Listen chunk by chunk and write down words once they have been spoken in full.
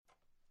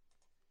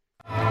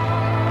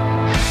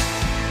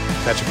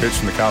Patrick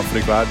Hoops from the Carlton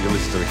Footy Club. You're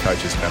listening to the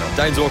Coaches Panel.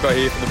 Dane Zorko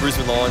here from the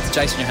Brisbane Lions.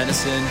 Jason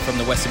Johannesson from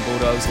the Western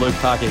Bulldogs. Luke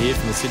Parker here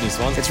from the Sydney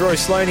Swans. It's Roy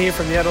Sloane here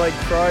from the Adelaide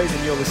Crows,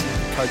 and you're listening to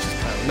the Coaches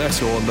Panel. Max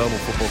Hall, Melbourne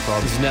Football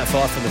Club. This is Nat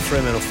Fyfe from the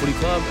Fremantle Footy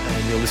Club,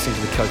 and you're listening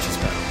to the Coaches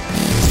Panel.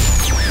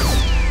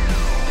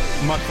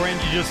 My friend,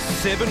 you're just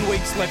 7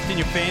 weeks left in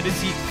your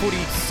fantasy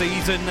footy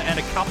season and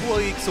a couple of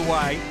weeks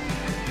away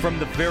from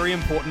the very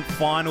important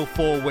final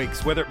 4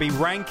 weeks. Whether it be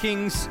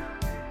rankings,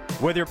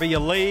 whether it be your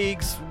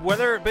leagues,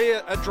 whether it be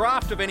a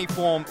draft of any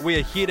form, we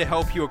are here to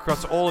help you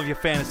across all of your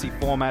fantasy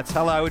formats.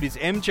 Hello, it is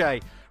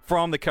MJ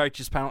from the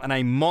Coaches Panel, and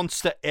a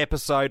monster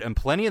episode, and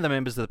plenty of the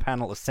members of the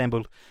panel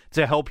assembled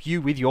to help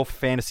you with your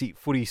fantasy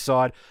footy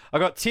side. I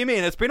got Tim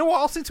in. It's been a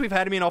while since we've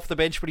had him in off the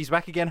bench, but he's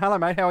back again. Hello,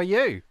 mate. How are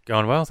you?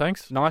 Going well,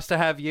 thanks. Nice to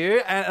have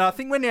you. And I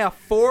think we're now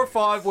 4 or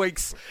 5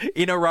 weeks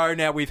in a row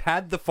now. We've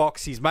had the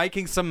Fox. He's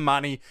making some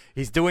money.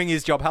 He's doing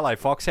his job. Hello,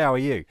 Fox. How are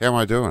you? How am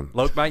I doing?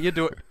 Look, mate, you're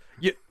doing...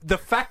 the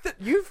fact that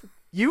you've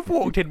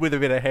walked in with a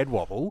bit of head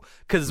wobble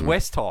because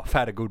Westhoff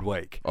had a good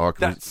week. Oh,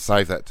 can we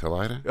save that till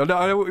later?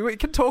 No, we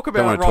can talk about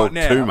Don't it want to right talk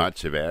now. too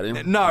much about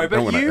him. No,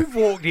 but you've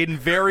walked in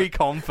very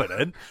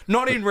confident,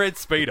 not in red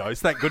Speedos,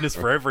 thank goodness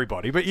for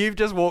everybody, but you've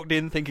just walked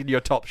in thinking you're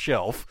top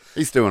shelf.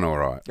 He's doing all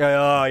right.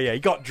 Oh, yeah, he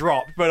got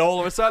dropped, but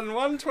all of a sudden,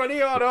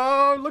 120 odd,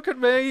 oh, look at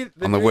me.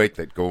 On the week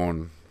that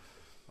gone...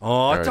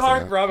 Oh,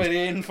 don't rub it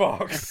in,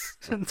 Fox.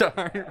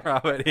 Don't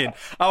rub it in.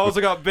 I also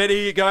got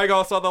Benny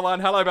Gogos on the line.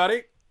 Hello,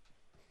 buddy.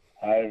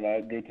 Hey,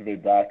 mate. Good to be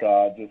back.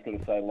 Just got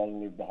to say,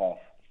 long live the Hoff.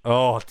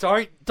 Oh,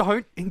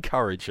 don't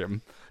encourage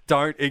him.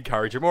 Don't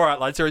encourage him. All right,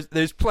 lads,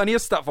 there's plenty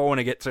of stuff I want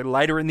to get to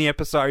later in the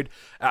episode.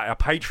 Our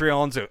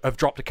Patreons have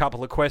dropped a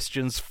couple of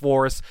questions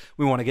for us.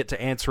 We want to get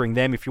to answering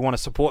them. If you want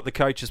to support the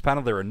Coaches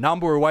Panel, there are a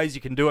number of ways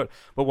you can do it,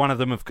 but one of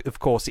them, of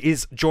course,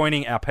 is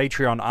joining our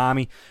Patreon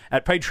army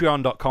at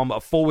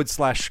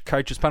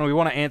patreon.com/Coaches Panel. We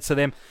want to answer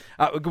them.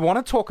 We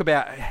want to talk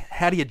about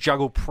how do you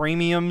juggle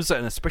premiums,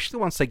 and especially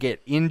once they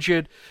get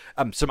injured,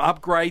 some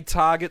upgrade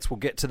targets. We'll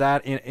get to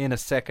that in a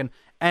second.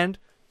 And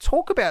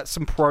talk about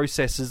some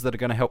processes that are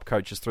going to help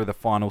coaches through the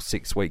final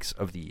 6 weeks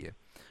of the year.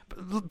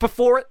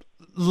 Before it,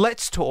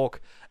 let's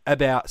talk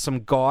about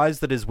some guys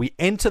that as we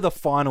enter the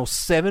final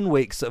 7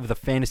 weeks of the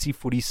fantasy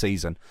footy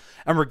season,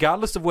 and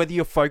regardless of whether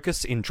you're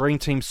focused in Dream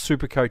Team,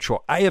 Supercoach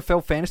or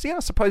AFL Fantasy, and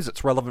I suppose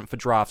it's relevant for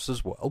drafts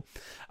as well,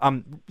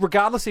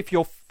 regardless if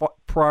your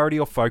priority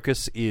or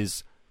focus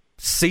is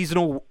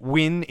seasonal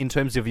win in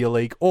terms of your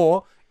league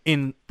or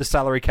in the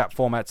salary cap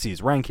formats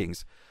is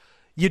rankings,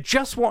 you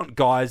just want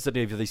guys that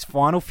over these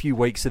final few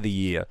weeks of the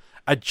year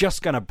are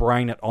just going to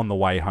brain it on the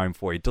way home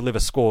for you,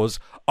 deliver scores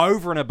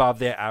over and above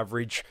their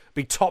average,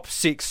 be top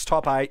 6,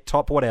 top 8,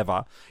 top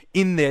whatever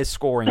in their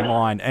scoring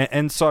line.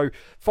 And so,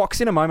 Fox,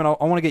 in a moment,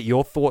 I want to get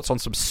your thoughts on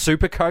some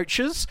super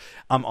coaches.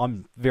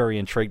 I'm very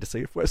intrigued to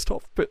see if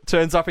Westhoff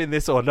turns up in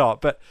this or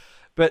not. But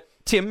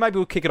Tim, maybe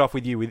we'll kick it off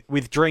with you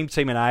with Dream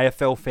Team and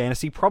AFL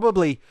Fantasy.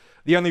 Probably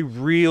the only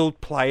real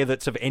player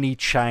that's of any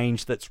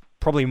change that's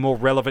probably more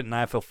relevant in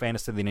AFL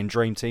Fantasy than in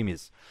Dream Team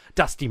is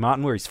Dusty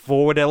Martin, where he's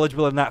forward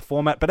eligible in that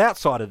format. But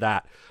outside of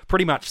that,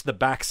 pretty much the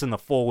backs and the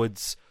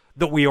forwards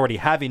that we already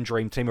have in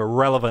Dream Team are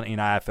relevant in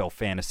AFL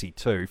Fantasy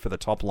too for the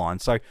top line.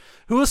 So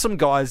who are some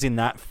guys in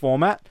that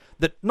format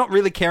that not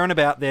really caring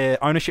about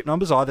their ownership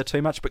numbers either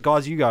too much, but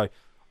guys you go,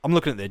 I'm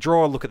looking at their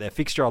draw, I look at their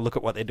fixture, I look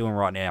at what they're doing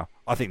right now.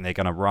 I think they're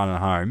going to run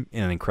home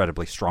in an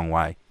incredibly strong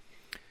way.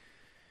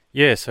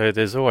 Yeah, so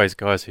there's always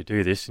guys who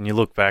do this, and you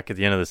look back at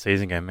the end of the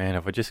season and go, man,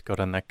 if I just got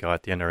on that guy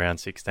at the end of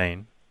round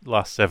 16,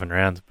 last 7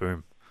 rounds,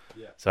 boom.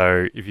 Yeah.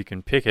 So if you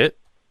can pick it,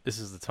 this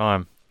is the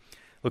time.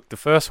 Look, the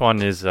first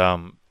one is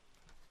no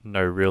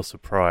real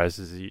surprise,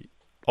 is the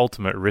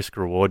ultimate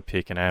risk-reward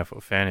pick in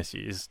AFL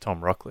Fantasy is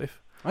Tom Rockliff.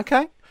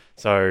 Okay.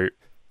 So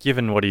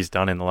given what he's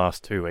done in the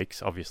last 2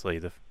 weeks, obviously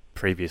the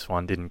previous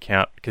one didn't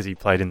count because he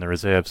played in the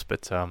reserves,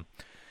 but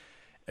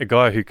a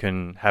guy who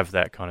can have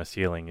that kind of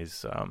ceiling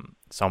is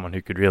someone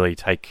who could really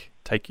take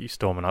you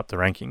storming up the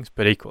rankings,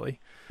 but equally,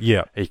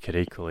 he could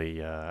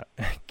equally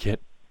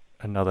get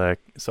another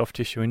soft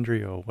tissue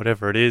injury or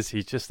whatever it is.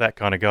 He's just that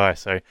kind of guy.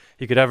 So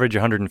he could average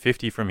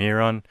 150 from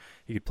here on.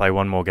 He could play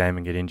one more game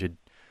and get injured.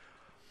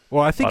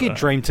 Well, I think in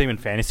Dream Team and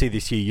Fantasy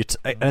this year,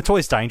 and it's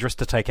always dangerous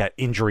to take out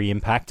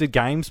injury-impacted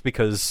games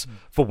because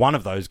for one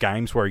of those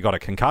games where he got a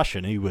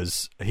concussion, he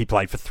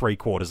played for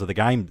 3/4 of the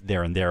game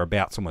there and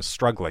thereabouts and was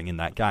struggling in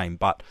that game.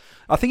 But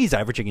I think he's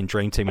averaging in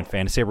Dream Team and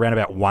Fantasy around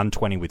about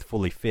 120 with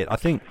fully fit. I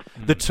think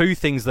the two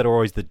things that are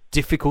always the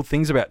difficult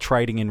things about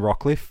trading in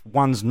Rockliff,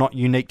 one's not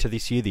unique to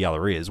this year, the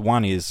other is.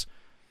 One is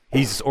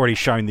he's already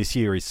shown this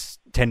year his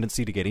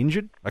tendency to get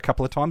injured a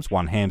couple of times,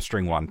 one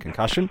hamstring, one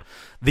concussion.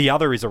 The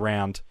other is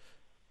around...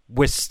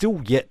 we're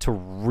still yet to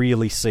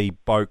really see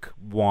Boak,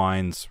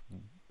 Wines,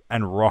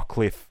 and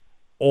Rockliff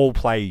all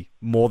play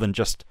more than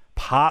just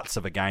parts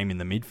of a game in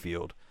the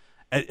midfield.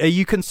 Are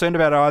you concerned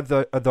about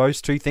either of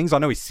those two things? I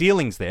know his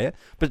ceiling's there,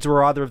 but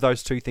do either of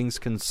those two things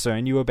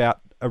concern you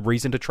about a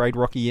reason to trade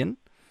Rocky in?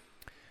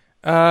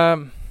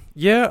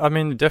 Yeah, I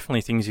mean,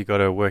 definitely things you got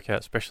to work out,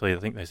 especially I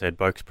think they said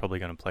Boak's probably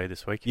going to play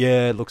this week.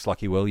 Yeah, it looks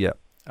like he will, yeah.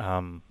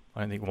 I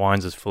don't think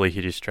Wines has fully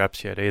hit his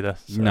straps yet either.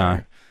 So,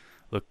 No.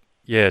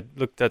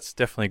 Look, that's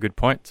definitely a good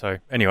point. So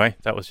anyway,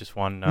 that was just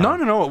one.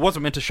 No, it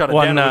wasn't meant to shut it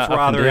one, down. It was up and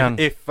rather down.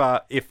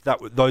 if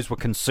those were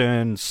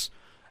concerns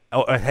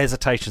or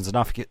hesitations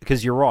enough,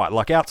 because you're right.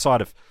 Like outside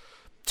of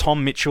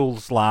Tom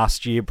Mitchell's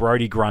last year,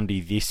 Brodie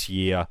Grundy this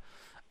year,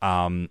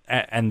 and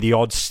the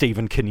odd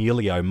Stephen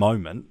Cornelio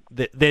moment,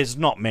 there's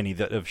not many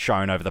that have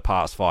shown over the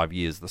past 5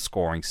 years the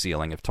scoring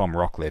ceiling of Tom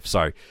Rockliff.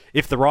 So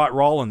if the right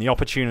role and the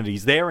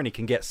opportunity's there and he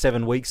can get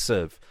 7 weeks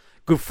of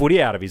good footy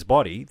out of his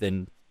body,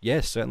 then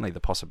yes, certainly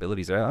the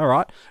possibilities are. All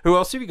right. Who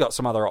else have you got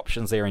some other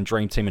options there in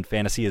Dream Team and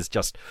Fantasy is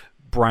just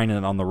braining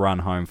it on the run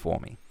home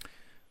for me?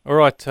 All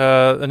right,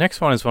 the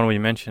next one is one we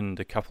mentioned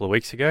a couple of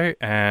weeks ago,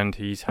 and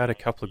he's had a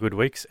couple of good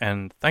weeks,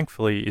 and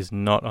thankfully is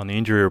not on the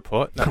injury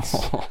report. That's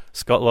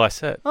Scott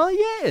Lysette. Oh,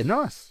 yeah,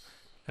 nice.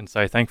 And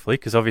so thankfully,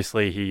 because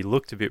obviously he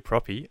looked a bit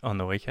proppy on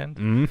the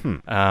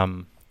weekend,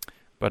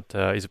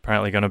 but he's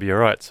apparently going to be all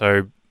right.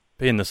 So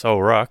being the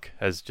sole ruck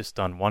has just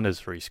done wonders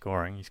for his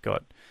scoring.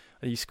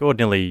 He scored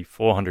nearly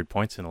 400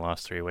 points in the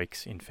last 3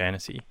 weeks in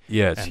fantasy.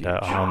 Yeah, it's and huge.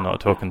 I'm not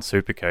talking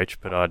Supercoach,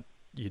 but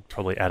you'd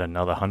probably add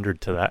another 100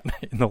 to that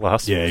in the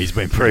last he's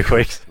been 3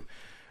 weeks.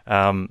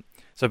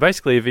 So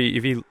basically,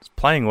 if he's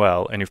playing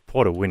well and if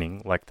Port are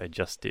winning like they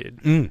just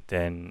did,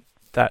 then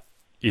that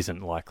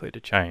isn't likely to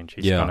change.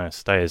 He's going to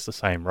stay as the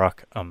same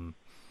ruck.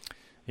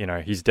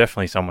 He's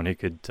definitely someone who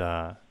could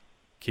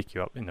kick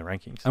you up in the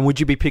rankings. And would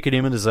you be picking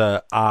him as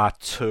a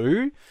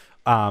R2?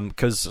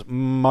 Because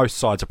most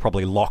sides are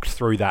probably locked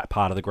through that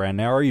part of the ground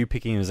now. Are you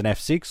picking him as an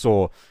F6,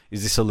 or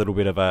is this a little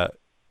bit of a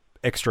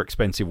extra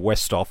expensive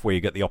Westhoff where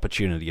you get the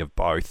opportunity of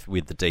both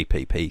with the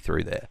DPP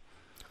through there?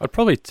 I'd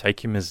probably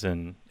take him as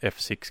an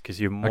F6 because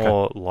you're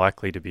more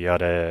likely to be able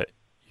to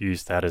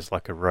use that as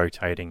like a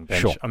rotating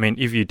bench. Sure. I mean,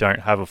 if you don't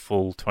have a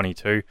full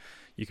 22,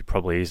 you could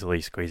probably easily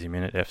squeeze him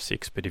in at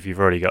F6. But if you've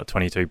already got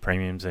 22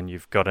 premiums and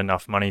you've got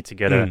enough money to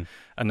get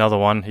another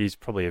one, he's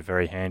probably a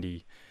very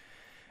handy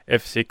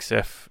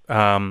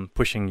F6,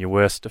 pushing your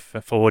worst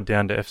forward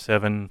down to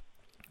F7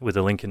 with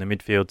a link in the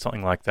midfield,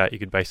 something like that. You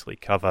could basically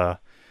cover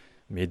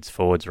mids,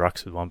 forwards,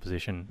 rucks with one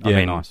position. I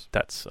mean, nice.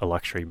 That's a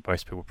luxury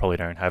most people probably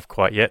don't have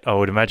quite yet, I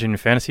would imagine, in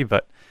fantasy,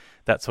 but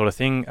that sort of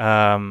thing,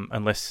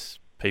 unless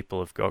people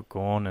have got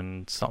Gawn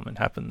and something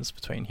happens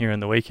between here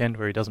and the weekend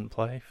where he doesn't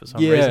play for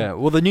some reason. Yeah,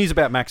 well, the news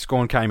about Max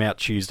Gawn came out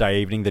Tuesday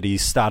evening that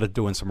he's started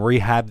doing some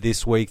rehab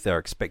this week. They're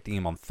expecting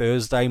him on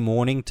Thursday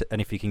morning,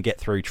 and if he can get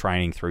through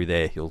training through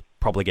there, he'll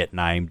probably get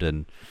named,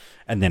 and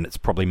then it's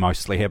probably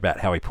mostly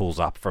about how he pulls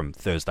up from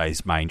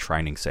Thursday's main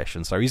training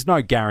session. So he's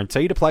no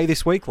guarantee to play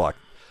this week. Like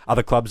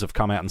other clubs have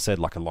come out and said,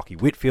 like a Lockie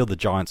Whitfield, the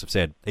Giants have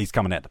said he's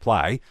coming out to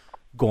play.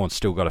 Gawn's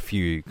still got a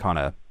few kind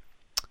of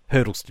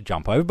hurdles to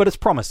jump over, but it's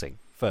promising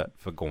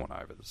for Gawn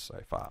over so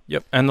far.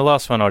 Yep, and the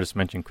last one I'll just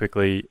mention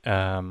quickly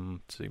to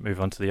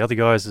move on to the other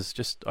guys is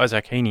just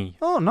Isaac Heaney.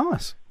 Oh,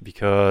 nice.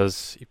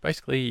 Because he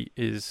basically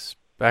is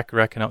back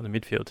racking up the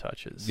midfield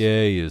touches.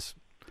 Yeah, he is.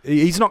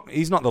 He's not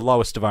the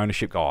lowest of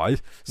ownership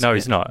guys. No,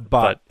 he's not.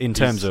 But in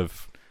terms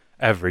of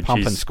average, pump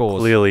he's and scores,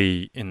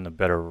 clearly in the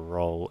better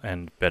role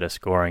and better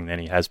scoring than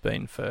he has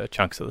been for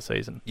chunks of the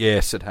season.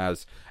 Yes, it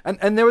has.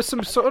 And there was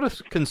some sort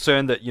of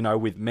concern that,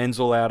 with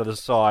Menzel out of the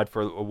side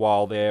for a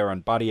while there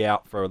and Buddy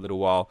out for a little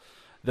while,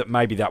 that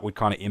maybe that would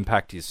kind of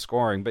impact his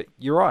scoring. But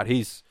you're right.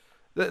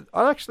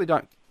 I actually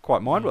don't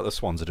quite mind what the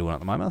Swans are doing at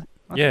the moment.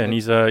 And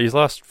his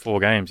last 4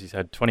 games, he's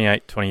had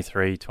 28,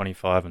 23,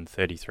 25 and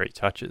 33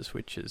 touches,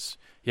 which is...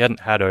 He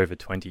hadn't had over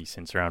 20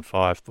 since round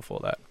 5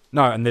 before that.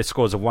 No, and their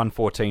scores are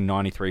 114,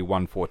 93,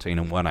 114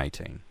 and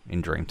 118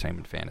 in Dream Team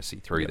and Fantasy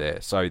through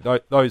there. So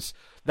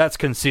that's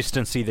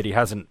consistency that he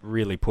hasn't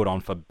really put on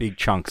for big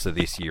chunks of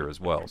this year as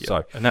well. Yep.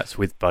 So, and that's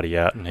with Buddy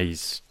out, and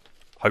he's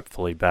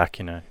hopefully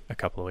back in a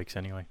couple of weeks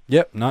anyway.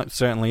 Yep, no, it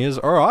certainly is.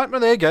 All right, well,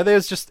 there you go.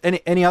 There's just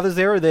any others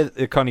there, or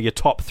they're kind of your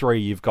top 3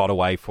 you've got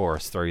away for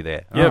us through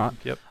there. All right.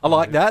 Yep. I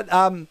like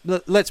that.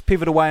 Let's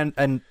pivot away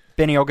and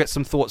Benny, I'll get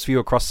some thoughts for you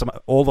across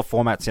all the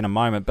formats in a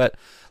moment, but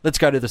let's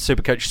go to the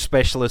Supercoach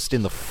specialist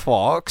in the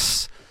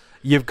Fox.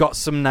 You've got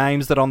some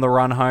names that on the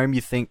run home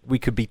you think we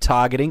could be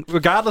targeting,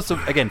 regardless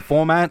of, again,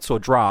 formats or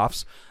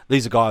drafts.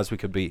 These are guys we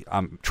could be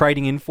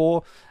trading in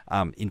for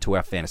into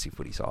our fantasy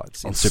footy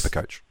sides in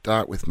Supercoach.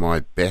 Start with my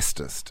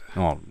bestest.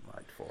 Oh,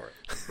 wait for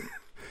it.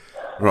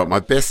 Right, my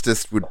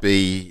bestest would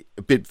be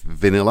a bit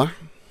vanilla,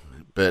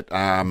 but...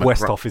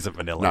 Westhoff isn't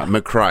vanilla. No,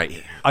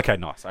 McRae. Okay,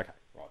 nice, okay.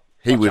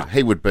 He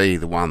would be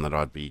the one that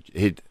I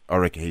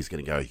reckon he's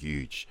going to go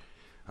huge.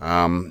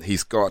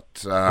 He's got...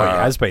 he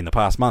has been the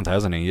past month,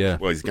 hasn't he? Yeah.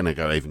 Well, he's going to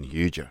go even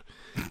huger.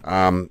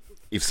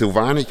 If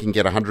Silvani can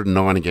get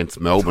 109 against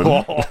Melbourne...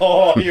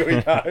 here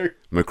we go.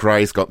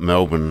 McRae's got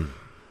Melbourne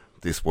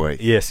this week.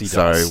 Yes, he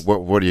does. So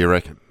what do you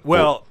reckon?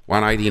 Well...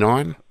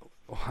 189?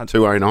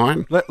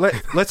 209.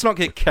 Let's not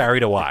get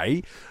carried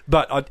away,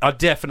 but I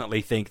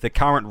definitely think the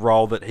current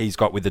role that he's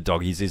got with the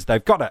Doggies is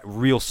they've got a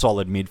real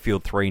solid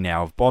midfield three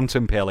now of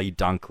Bontempelli,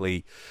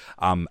 Dunkley,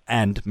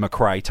 and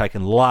McRae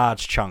taking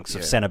large chunks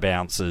of centre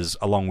bounces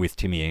along with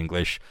Timmy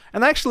English,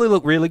 and they actually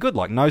look really good.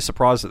 Like, no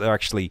surprise that they're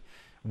actually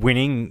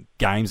winning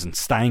games and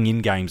staying in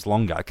games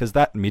longer, because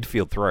that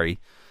midfield three,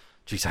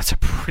 geez, that's a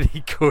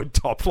pretty good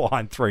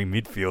top-line three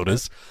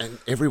midfielders. And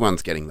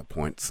everyone's getting the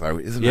points, so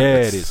isn't it? Yeah,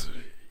 it is.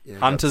 Yeah,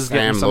 Hunter's Sam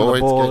getting some of the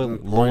ball.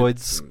 getting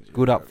Lloyd's points.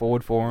 good up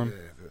forward for him.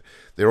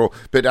 They're all...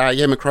 But,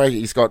 McRae,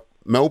 he's got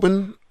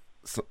Melbourne,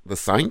 the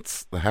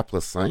Saints, the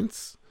hapless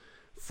Saints,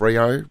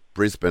 Freo,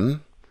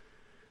 Brisbane,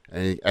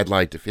 and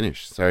Adelaide to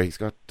finish. So he's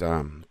got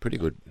pretty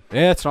good...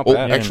 Yeah, it's not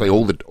bad. Actually,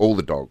 all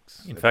the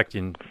Dogs. In fact,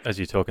 as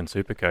you're talking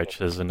Supercoach,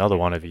 there's another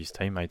one of his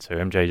teammates who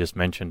MJ just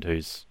mentioned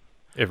who's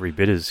every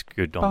bit as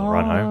good on the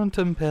run home.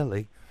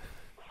 Bontempelli.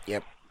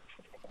 Yep.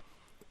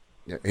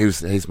 Yeah,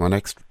 he's my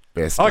next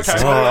best. Okay,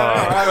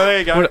 there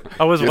you go.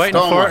 I was You waiting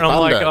stole for it, my and I'm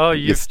like, thunder. oh,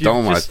 You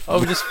stole my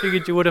I just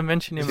figured you would have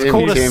mentioned him. It's It's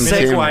called a Tim,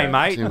 segue, Tim,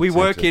 mate. Tim, We Tim,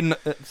 work Tim.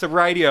 it's a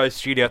radio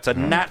studio. It's a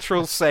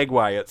natural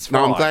segue. It's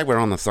fine. No, I'm glad we're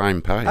on the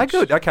same page. Oh,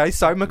 good. Okay,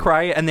 so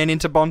McRae and then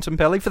into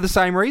Bontempelli for the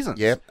same reason.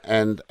 Yep,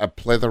 and a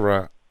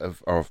plethora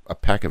of a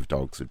pack of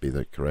dogs would be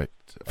the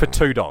correct... For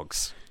two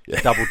dogs.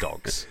 Double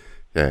dogs.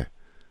 Yeah.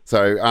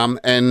 So,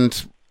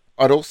 and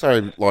I'd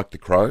also like the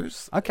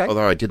Crows. Okay.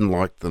 Although I didn't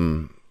like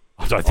them...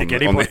 I don't think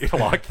anybody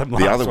liked them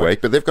last the other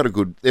week, but they've got a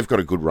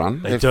good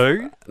run. They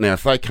do? Now,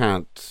 if they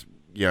can't,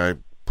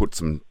 put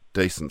some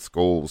decent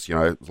scores,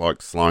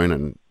 like Sloan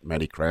and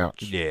Matty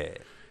Crouch. Yeah.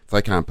 If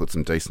they can't put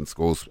some decent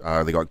scores,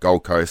 they got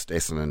Gold Coast,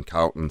 Essendon,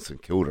 Carlton,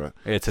 St Kilda.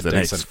 It's a the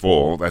decent next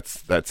four.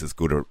 That's as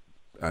good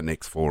a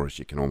next four as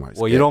you can almost.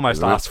 Well, get, you'd almost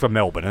isn't it? ask for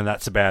Melbourne, and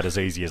that's about as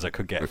easy as it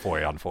could get for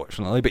you,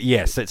 unfortunately. But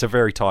yes, it's a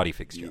very tidy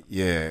fixture.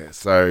 Yeah.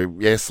 So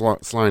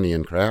Sloaney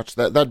and Crouch.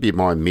 That'd be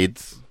my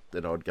mids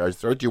that I'd go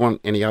through. Do you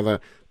want any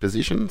other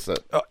positions?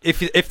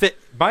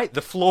 Mate,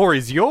 the floor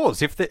is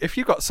yours. If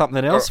you've got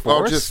something else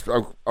for us.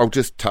 I'll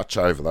just touch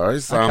over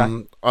those.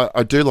 Okay.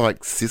 I do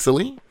like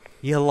Sicily.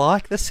 You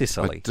like the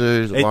Sicily. I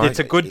do It's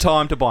a good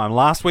time to buy him.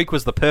 Last week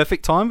was the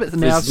perfect time, but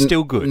now it's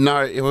still good.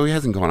 No, well, he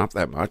hasn't gone up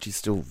that much. He's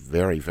still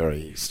very,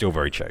 very... Still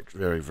very cheap.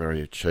 Very,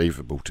 very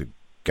achievable to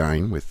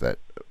gain with that,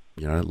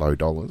 low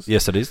dollars.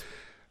 Yes, it is.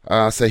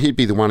 So he'd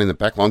be the one in the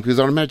back line, because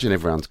I imagine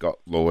everyone's got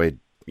Lloyd,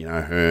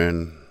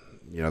 Hearn,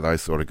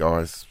 those sort of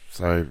guys.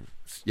 So,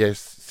 yes,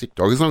 sick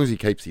dog, as long as he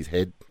keeps his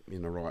head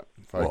in the right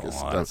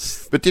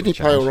focus. But didn't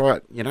he play all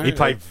right? He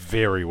played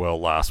very well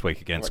last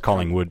week against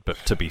Collingwood, but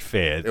to be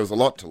fair... There was a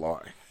lot to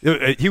like.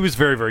 He was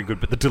very, very good,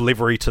 but the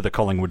delivery to the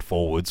Collingwood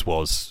forwards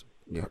was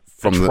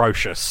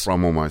atrocious.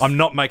 I'm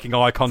not making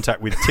eye contact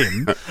with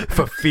Tim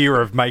for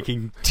fear of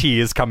making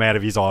tears come out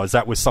of his eyes.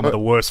 That was some of the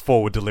worst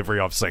forward delivery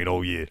I've seen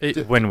all year.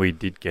 When we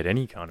did get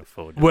any kind of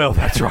forward. Well,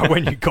 that's right,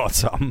 when you got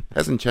some.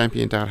 Hasn't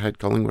Champion Dart had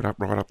Collingwood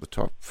right up the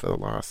top for the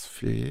last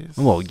few years?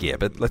 Well, yeah,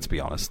 but let's be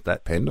honest.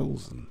 That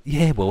Pendles.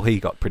 Yeah, well, he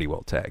got pretty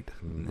well tagged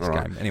in this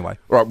game. Anyway.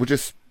 Right, we're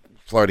just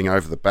floating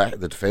over the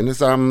defenders.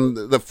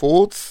 The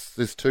forwards,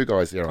 there's two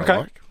guys there I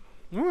like.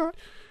 All right.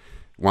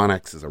 One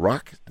acts as a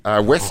ruck.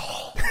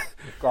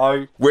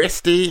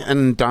 Westy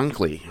and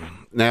Dunkley.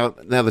 Now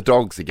the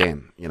Dogs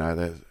again.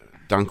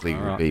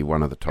 Dunkley would be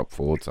one of the top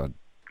forwards.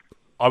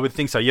 I would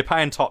think so. You're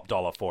paying top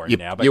dollar for him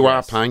now. But you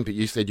are paying, but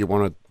you said you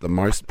wanted the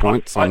most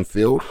points on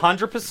field.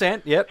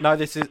 100%. Yep. No,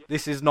 this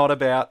is not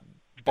about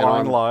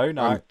buying low.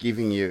 No, I'm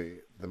giving you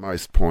the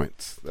most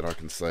points that I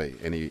can see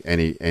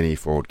any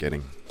forward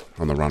getting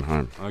on the run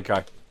home.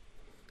 Okay.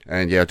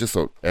 And I just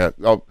thought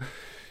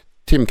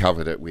Tim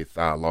covered it with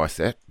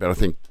Lysette, but I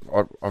think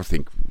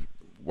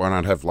why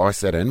not have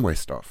Lysette and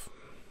Westhoff?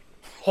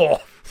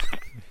 Oh,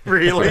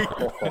 really?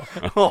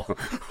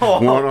 Why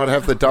not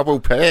have the double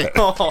pair?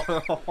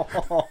 R1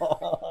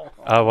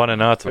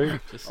 and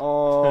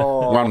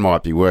R2. One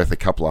might be worth a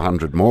couple of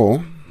hundred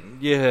more.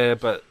 Yeah,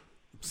 but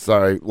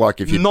so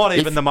if you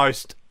the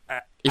most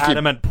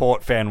adamant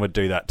Port fan would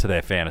do that to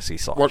their fantasy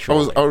side. I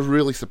was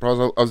really surprised.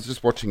 I was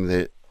just watching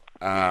the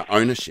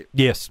ownership.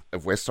 Yes.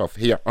 Of Westhoff.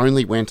 He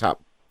only went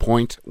up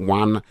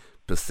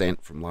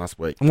 0.1% from last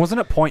week. And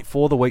wasn't it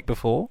 0.4 the week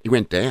before? He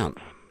went down.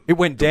 It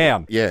went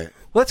down? Yeah.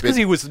 Well, that's because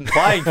he wasn't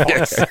playing,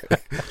 Fox.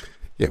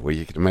 Yeah, well,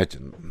 you can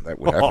imagine that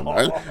would happen.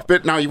 Though.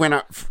 But no, he went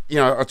up,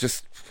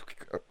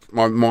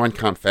 my mind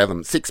can't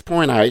fathom.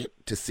 6.8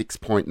 to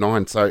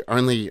 6.9, so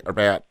only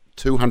about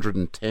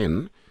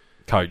 210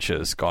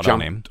 coaches got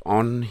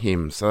on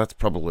him. So that's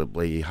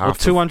probably half. Well,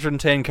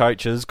 210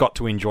 coaches got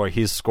to enjoy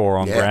his score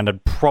on ground,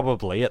 and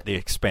probably at the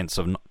expense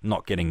of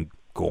not getting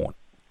Gawn.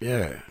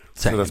 Yeah.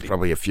 So there's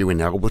probably a few in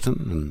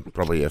Alberton and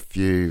probably a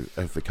few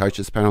of the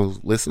coaches panel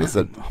listeners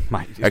that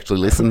actually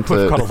listen to...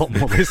 We've got a lot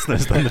more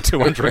listeners than the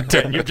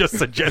 210 you just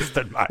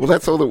suggested, mate. Well,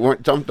 that's all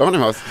that jumped on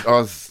him. I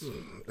was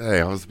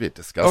a bit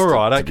disgusted,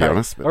 to be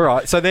honest. But... All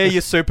right, so they're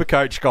your super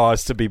coach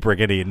guys to be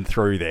bringing in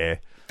through there.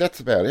 That's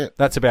about it.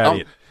 That's about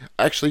it.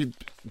 Actually,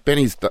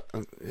 Benny's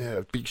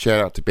big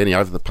shout out to Benny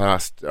over the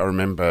past. I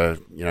remember,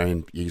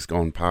 in years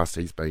gone past,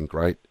 he's been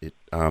great at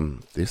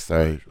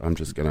so I'm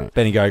just going to...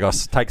 Benny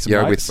Gogos, take some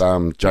notes.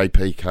 With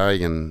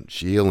JPK and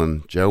Shiel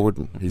and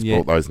Gelwood, he's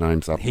brought those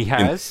names up. He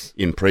has.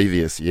 In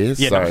previous years.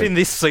 Yeah, not in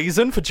this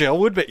season for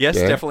Gelwood, but yes,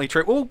 definitely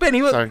true. Well,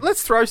 Benny,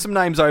 let's throw some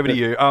names over to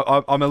you.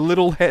 I'm a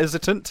little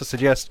hesitant to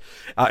suggest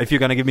if you're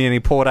going to give me any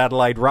Port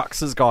Adelaide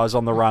Ruxers guys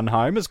on the run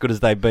home, as good as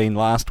they've been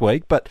last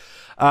week, but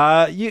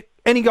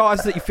any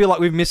guys that you feel like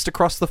we've missed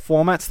across the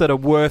formats that are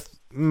worth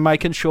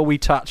making sure we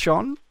touch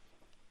on?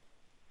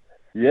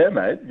 Yeah,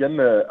 mate. Getting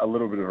a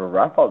little bit of a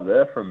wrap-up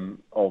there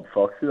from old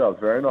Foxy. That was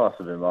very nice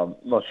of him. I'm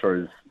not sure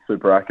he's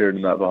super accurate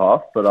in that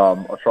behalf, but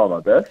I'll try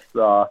my best.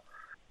 So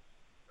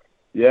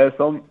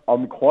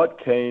I'm quite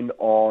keen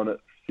on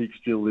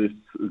fixture lists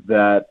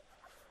that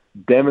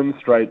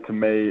demonstrate to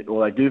me,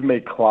 or they give me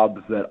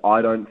clubs that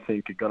I don't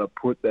think are going to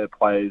put their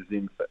players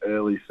in for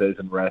early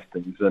season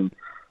restings. And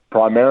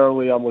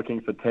primarily I'm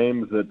looking for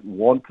teams that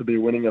want to be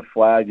winning a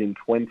flag in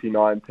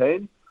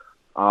 2019,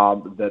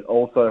 that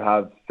also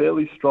have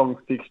fairly strong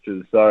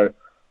fixtures. So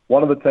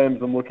one of the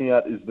teams I'm looking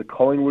at is the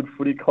Collingwood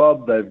Footy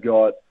Club. They've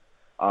got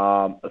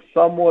a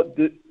somewhat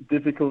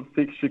difficult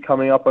fixture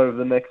coming up over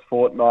the next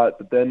fortnight,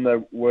 but then they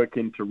work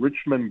into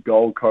Richmond,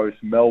 Gold Coast,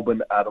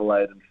 Melbourne,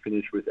 Adelaide, and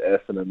finish with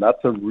Essendon. And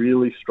that's a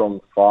really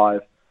strong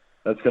 5.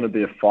 That's going to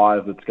be a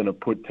 5 that's going to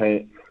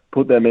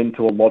put them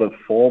into a lot of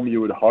form, you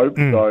would hope.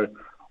 So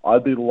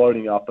I'd be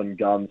loading up on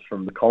guns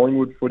from the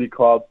Collingwood Footy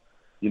Club.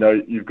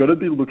 You've got to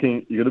be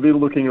looking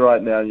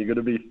right now, and you've got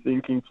to be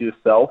thinking to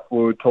yourself, we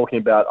were talking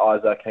about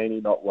Isaac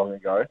Heaney not long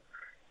ago.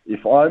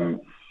 If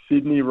I'm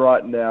Sydney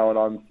right now and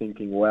I'm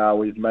thinking, wow,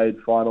 we've made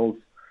finals,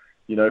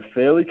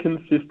 fairly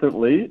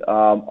consistently,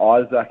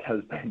 Isaac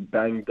has been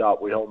banged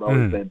up. We all know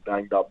he's been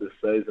banged up this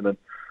season. And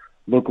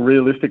look,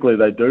 realistically,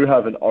 they do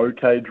have an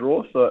okay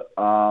draw. So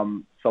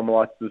someone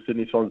like the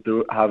Sydney Swans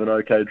do have an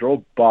okay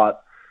draw,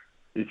 but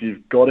if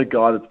you've got a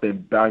guy that's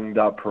been banged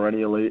up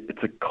perennially,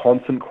 it's a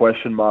constant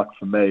question mark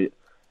for me.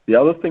 The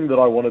other thing that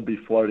I want to be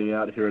floating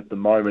out here at the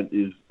moment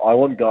is I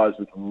want guys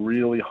with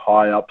really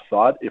high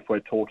upside if we're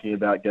talking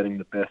about getting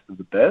the best of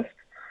the best.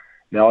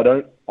 Now,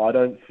 I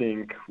don't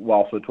think,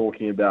 whilst we're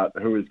talking about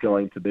who is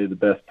going to be the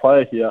best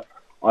player here,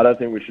 I don't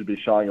think we should be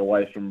shying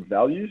away from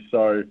value.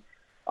 So,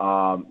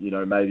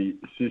 maybe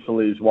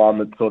Sicily's one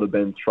that's sort of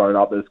been thrown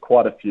up. There's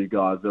quite a few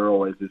guys. There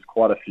always is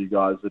quite a few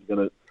guys that are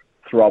going to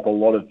throw up a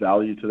lot of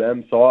value to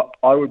them. So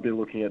I would be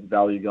looking at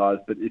value guys.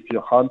 But if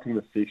you're hunting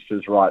the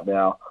fixtures right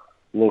now,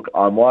 look,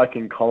 I'm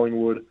liking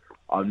Collingwood.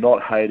 I'm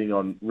not hating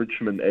on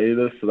Richmond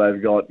either. So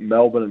they've got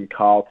Melbourne and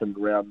Carlton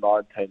round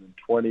 19 and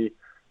 20.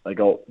 They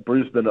got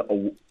Brisbane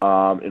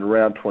in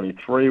round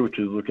 23, which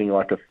is looking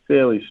like a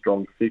fairly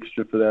strong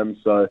fixture for them.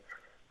 So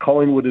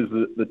Collingwood is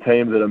the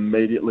team that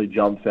immediately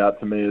jumps out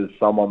to me as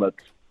someone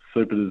that's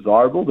super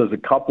desirable. There's a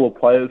couple of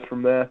players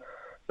from there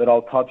that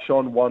I'll touch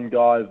on. One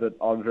guy that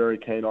I'm very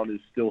keen on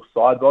is still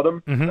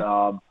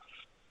Sidebottom.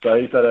 So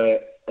he's had a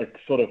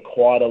sort of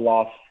quieter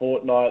last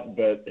fortnight,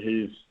 but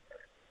he's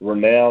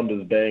renowned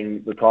as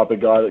being the type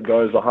of guy that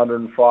goes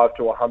 105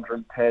 to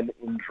 110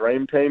 in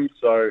Dream Team.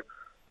 So,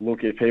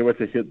 look, if he were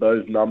to hit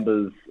those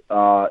numbers,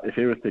 if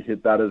he was to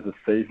hit that as a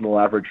seasonal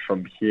average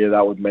from here,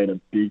 that would mean a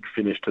big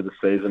finish to the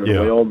season.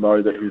 And we all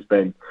know that he's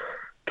been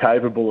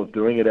capable of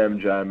doing it,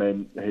 MJ. I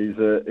mean,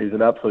 he's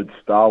an absolute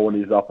star when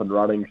he's up and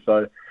running.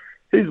 So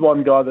he's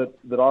one guy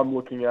that I'm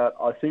looking at.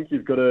 I think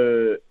we've got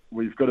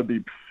to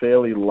be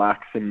fairly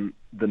lax in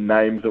the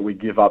names that we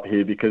give up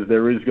here, because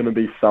there is going to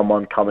be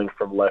someone coming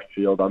from left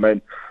field. I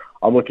mean,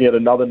 I'm looking at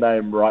another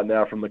name right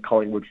now from the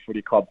Collingwood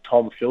Footy Club,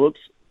 Tom Phillips.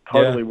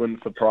 Totally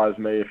wouldn't surprise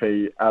me if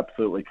he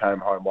absolutely came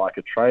home like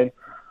a train.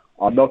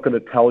 I'm not going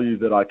to tell you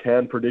that I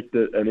can predict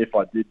it, and if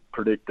I did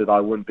predict it, I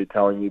wouldn't be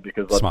telling you,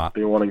 because I'd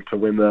be wanting to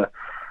win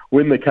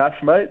the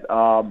cash, mate.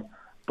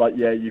 But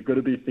yeah, you've got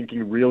to be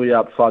thinking really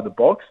outside the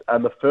box.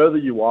 And the further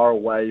you are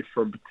away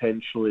from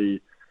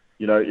potentially,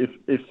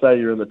 if say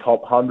you're in the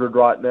top 100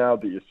 right now,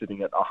 but you're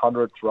sitting at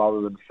 100th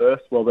rather than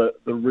first, well,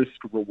 the risk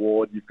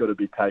reward, you've got to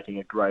be taking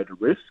a greater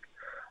risk.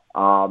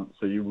 So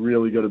you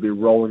really got to be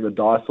rolling the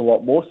dice a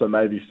lot more. So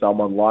maybe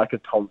someone like a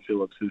Tom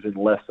Phillips, who's in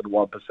less than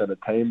 1%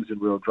 of teams in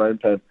Real Dream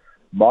Team,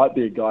 might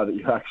be a guy that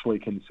you actually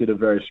consider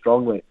very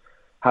strongly.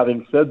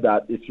 Having said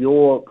that, if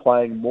you're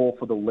playing more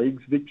for the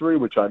league's victory,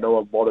 which I know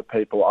a lot of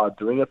people are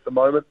doing at the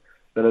moment,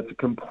 then it's a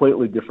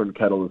completely different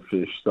kettle of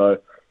fish. So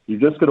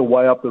you've just got to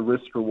weigh up the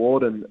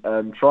risk-reward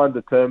and try and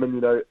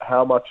determine,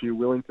 how much you're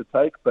willing to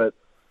take. But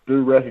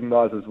do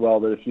recognise as well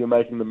that if you're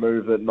making the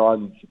move that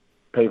 9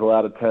 people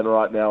out of 10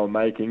 right now are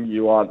making,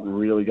 you aren't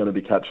really going to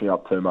be catching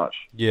up too much.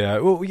 Yeah,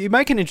 well, you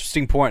make an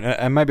interesting point,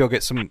 and maybe I'll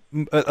get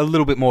a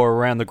little bit more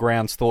around the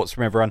grounds thoughts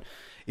from everyone.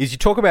 Is you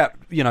talk about,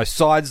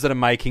 sides that are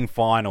making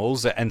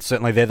finals, and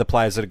certainly they're the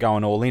players that are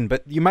going all in,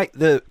 but you make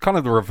the kind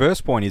of the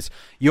reverse point is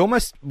you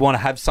almost want to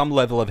have some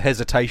level of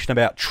hesitation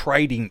about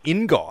trading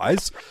in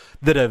guys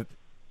that are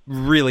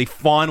really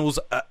finals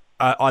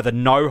either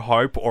no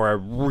hope or a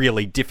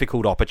really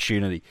difficult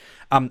opportunity.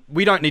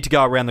 We don't need to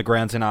go around the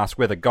grounds and ask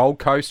whether Gold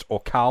Coast or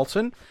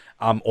Carlton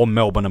or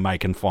Melbourne are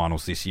making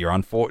finals this year.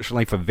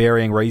 Unfortunately, for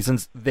varying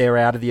reasons, they're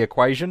out of the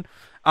equation.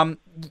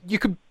 You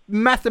could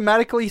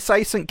mathematically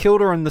say St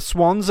Kilda and the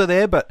Swans are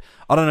there, but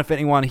I don't know if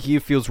anyone here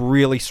feels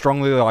really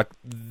strongly like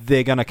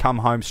they're going to come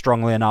home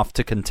strongly enough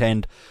to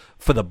contend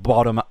for the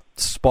bottom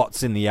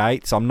spots in the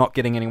 8. So I'm not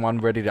getting anyone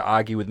ready to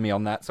argue with me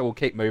on that, so we'll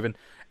keep moving.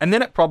 And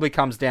then it probably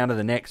comes down to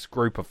the next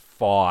group of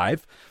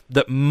 5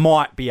 that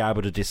might be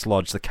able to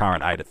dislodge the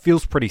current 8. It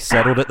feels pretty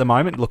settled at the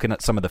moment, looking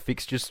at some of the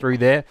fixtures through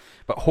there.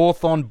 But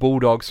Hawthorn,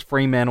 Bulldogs,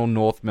 Fremantle,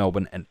 North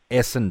Melbourne and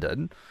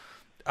Essendon.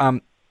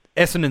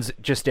 Essendon's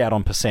just out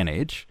on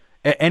percentage.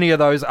 Any of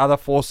those other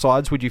 4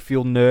 sides, would you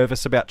feel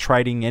nervous about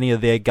trading any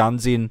of their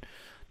guns in,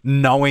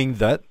 knowing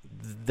that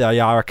they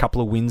are a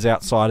couple of wins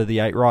outside of the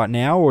 8 right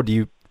now? Or would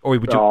you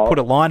put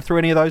a line through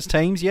any of those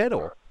teams yet?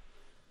 Or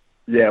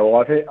yeah, well,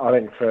 I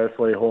think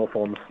firstly,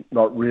 Hawthorn's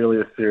not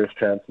really a serious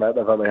chance, mate.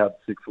 They've only had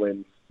 6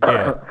 wins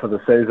for the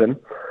season.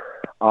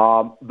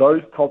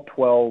 Those top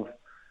 12,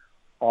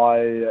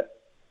 I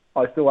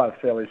still have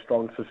fairly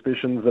strong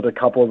suspicions that a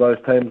couple of those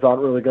teams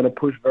aren't really going to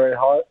push very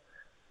high.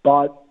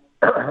 But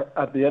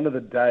at the end of the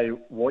day,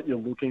 what you're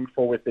looking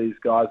for with these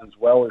guys as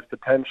well is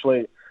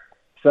potentially,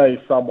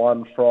 say,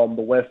 someone from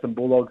the Western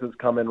Bulldogs that's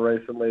come in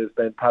recently has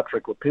been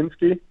Patrick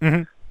Lipinski.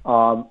 Mm-hmm.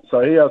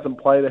 So he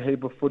hasn't played a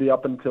heap of footy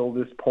up until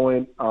this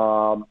point.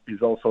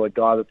 He's also a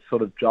guy that's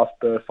sort of just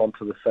burst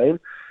onto the scene.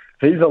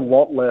 He's a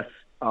lot less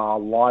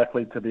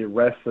likely to be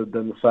rested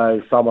than,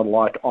 say, someone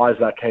like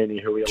Isaac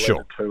Heaney, who we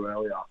alluded to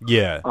earlier.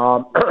 Yeah.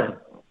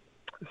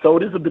 So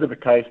it is a bit of a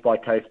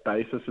case-by-case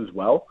basis as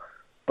well.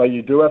 But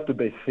you do have to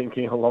be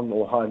thinking along the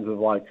lines of,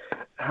 like,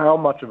 how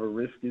much of a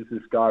risk is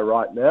this guy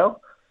right now?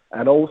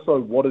 And also,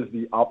 what is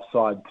the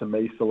upside to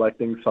me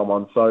selecting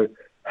someone? So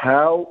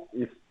how,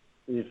 if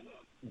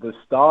the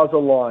stars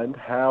aligned,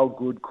 how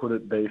good could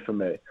it be for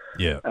me?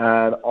 Yeah.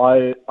 And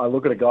I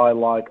look at a guy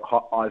like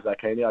Isaac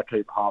Heaney. I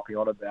keep harping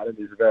on about it.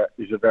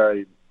 He's a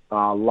very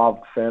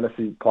loved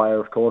fantasy player,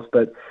 of course,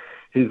 but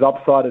his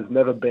upside has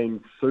never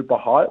been super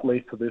high, at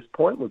least to this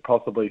point. We're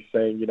possibly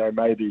seeing,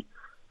 maybe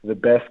the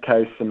best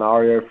case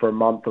scenario for a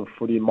month of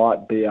footy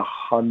might be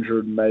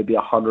 100, maybe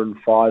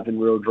 105 in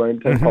Real Dream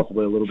Team,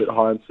 possibly a little bit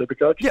high in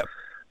Supercoach. Yep.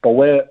 But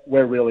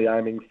we're really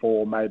aiming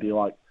for maybe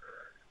like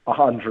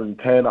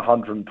 110,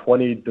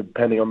 120,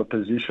 depending on the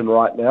position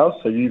right now.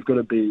 So you've got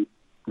to be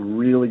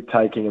really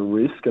taking a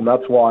risk, and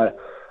that's why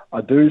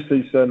I do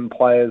see certain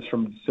players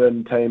from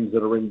certain teams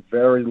that are in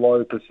very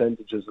low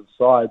percentages of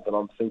sides, and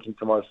I'm thinking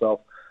to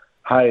myself,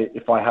 hey,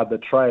 if I had the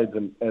trades,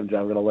 and MJ,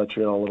 I'm going to let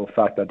you in on a little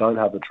fact, I don't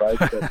have the trades,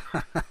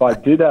 but if I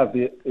did have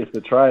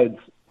the trades,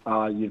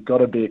 you've got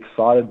to be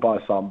excited by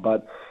some.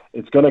 But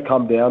it's going to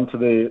come down to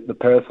the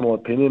personal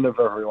opinion of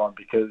everyone,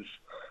 because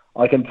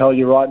I can tell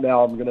you right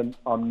now,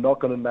 I'm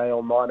not going to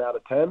nail 9 out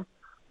of 10.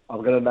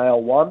 I'm going to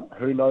nail 1.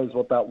 Who knows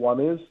what that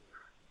 1 is?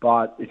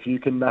 But if you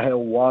can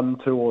nail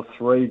 1, 2, or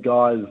 3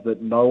 guys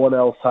that no one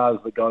else has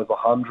that goes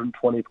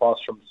 120 plus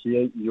from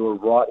here, you're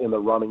right in the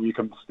running. You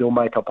can still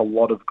make up a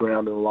lot of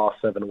ground in the last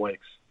 7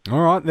 weeks.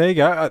 All right, there you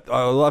go.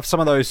 I love some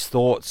of those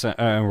thoughts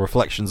and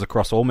reflections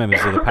across all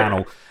members of the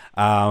panel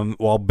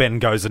while Ben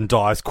goes and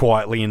dives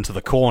quietly into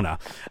the corner.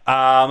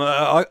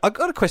 I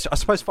got a question. I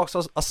suppose, Fox,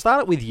 I'll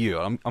start it with you.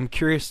 I'm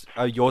curious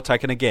your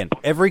take. And again,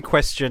 every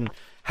question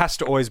has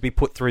to always be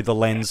put through the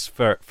lens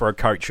for a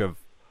coach of,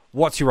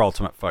 what's your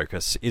ultimate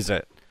focus? Is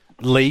it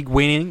league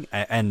winning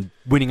and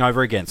winning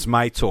over against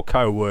mates or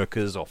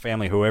co-workers or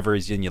family, whoever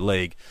is in your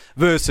league,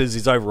 versus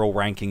his overall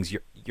rankings,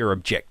 your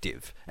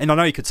objective? And I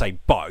know you could say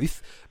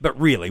both, but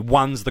really,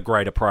 one's the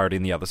greater priority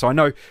than the other. So I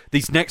know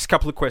these next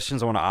couple of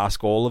questions I want to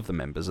ask all of the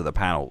members of the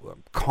panel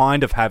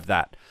kind of have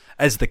that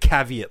as the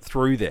caveat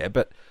through there.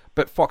 But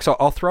Fox,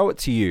 I'll throw it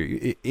to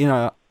you. In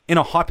a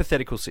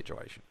hypothetical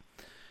situation,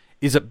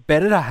 is it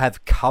better to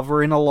have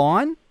cover in a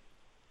line?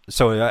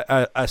 So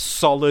a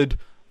solid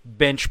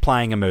bench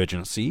playing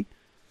emergency.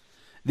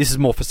 This is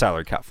more for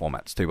salary cap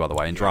formats too, by the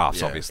way. In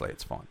drafts, obviously,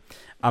 it's fine.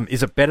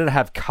 Is it better to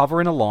have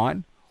cover in a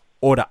line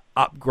or to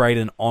upgrade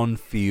an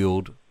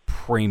on-field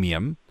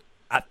premium,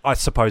 I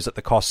suppose at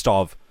the cost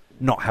of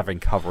not having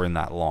cover in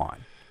that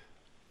line?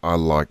 I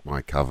like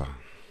my cover.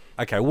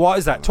 Okay, why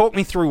is that? Talk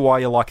me through why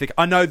you like it.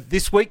 I know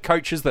this week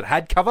coaches that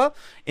had cover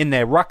in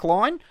their ruck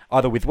line,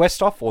 either with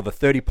Westhoff or the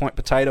 30-point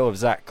potato of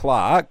Zach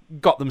Clark,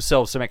 got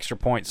themselves some extra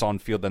points on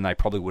field than they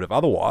probably would have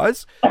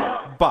otherwise.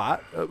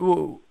 But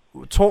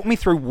talk me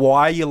through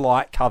why you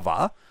like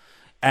cover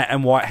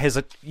and why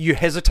you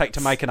hesitate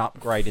to make an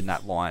upgrade in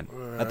that line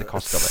at the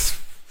cost of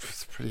it.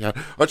 It's pretty hard.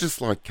 I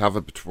just like cover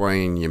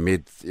between your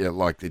mids,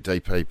 like the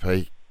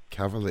DPP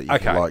cover that you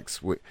can like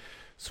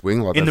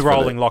swing. Like in the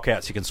rolling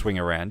lockouts, you can swing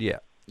around, yeah.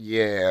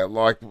 Yeah,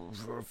 like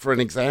for an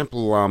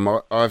example,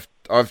 I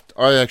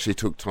actually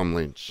took Tom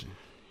Lynch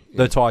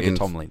The Tiger, in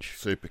Tom Lynch.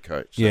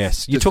 Supercoach.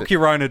 Yes, you took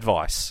your own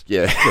advice.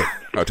 Yeah.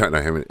 I don't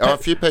know how many. Oh, a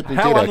few people did,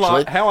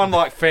 actually. How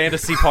unlike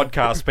fantasy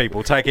podcast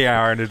people taking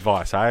our own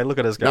advice, hey? Look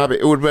at us go. No, but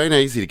it would have been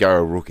easy to go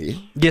a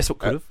rookie. Yes, it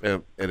could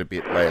have. At a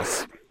bit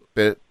less.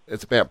 But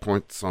it's about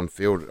points on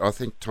field. I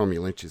think Tommy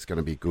Lynch is going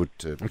to be good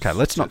to... Okay,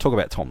 let's not talk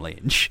about Tom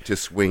Lynch. To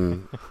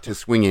swing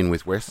in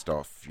with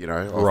Westhoff,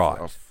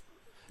 Right.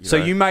 So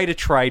you made a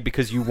trade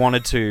because you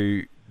wanted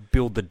to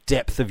build the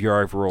depth of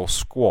your overall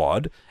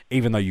squad,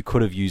 even though you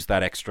could have used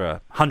that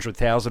extra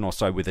 100,000 or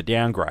so with a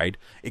downgrade.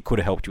 It could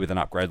have helped you with an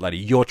upgrade later.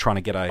 You're trying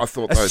to get a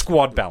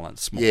squad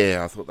balance. More.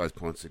 Yeah, I thought those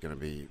points are going to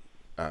be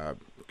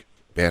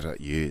better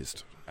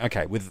used.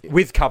 Okay,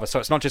 with cover. So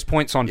it's not just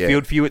points on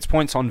field for you, it's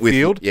points on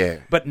field,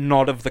 but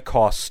not of the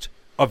cost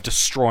of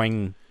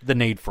destroying the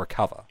need for a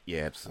cover.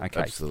 Yeah,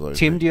 okay. Absolutely.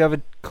 Tim, do you have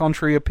a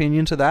contrary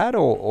opinion to that,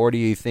 or do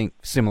you think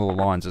similar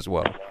lines as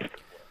well?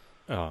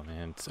 Oh,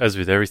 man. As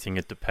with everything,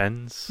 it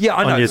depends. Yeah,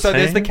 I know. So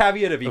there's the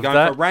caveat of, you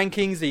going for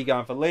rankings, are you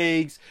going for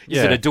leagues?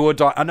 Is it a do or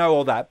die? I know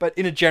all that, but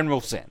in a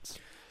general sense.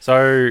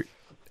 So,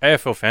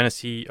 AFL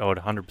Fantasy, I would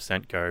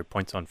 100% go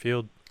points on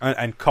field.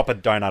 And cop a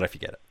donut if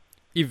you get it.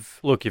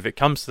 If it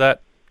comes to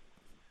that,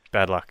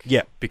 bad luck.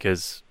 Yeah.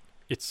 Because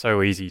it's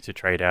so easy to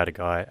trade out a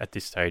guy at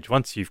this stage.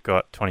 Once you've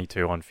got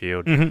 22 on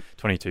field,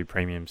 22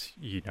 premiums,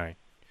 you've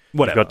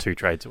got 2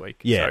 trades a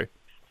week. Yeah.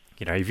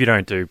 So, if you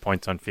don't do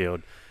points on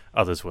field,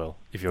 others will.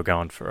 If you're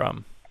going for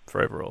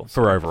overall.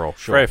 For overall,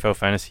 sure. For AFL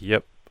Fantasy,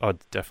 yep, I'd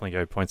definitely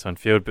go points on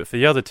field. But for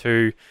the other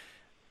two,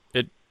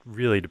 it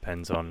really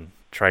depends on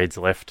trades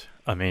left.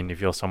 I mean,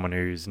 if you're someone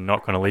who's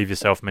not going to leave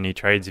yourself many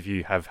trades, if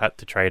you have had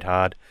to trade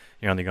hard,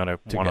 you're only going to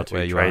 1 or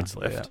 2 trades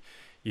left. Yeah.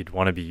 You'd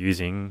want to be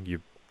using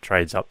your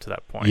trades up to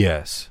that point.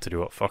 Yes. To do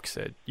what Fox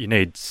said. You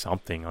need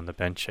something on the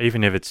bench,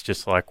 even if it's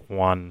just like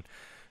one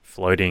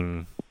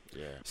floating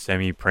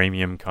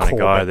semi-premium kind of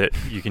guy that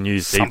you can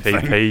use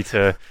DPP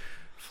to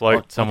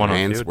float someone on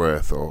field.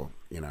 Ainsworth or,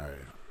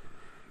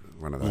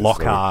 one of those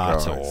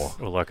Lockhart sort of guys.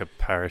 Or like a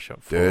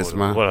Parashot forward.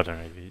 Dersma. Well, I don't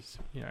know if he's,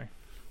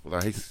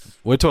 Well,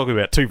 we're talking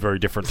about two very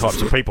different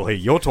types of people here.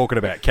 You're talking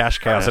about cash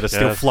cows that are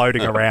still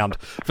floating around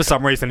for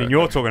some reason, and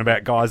you're talking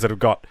about guys that have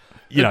got,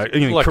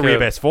 like career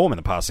best form in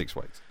the past 6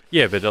 weeks.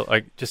 Yeah, but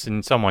just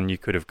in someone you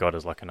could have got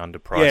as like an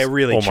underpriced,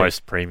 really almost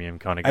cheap premium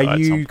kind of guy. Are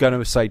you going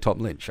to say Tom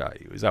Lynch? Are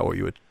you? Is that what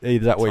you're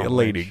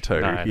leading to?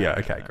 No, yeah. No,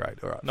 okay.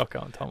 Great. All right. Not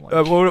going Tom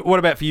Lynch. What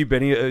about for you,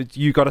 Benny?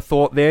 You got a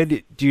thought there?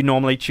 Do you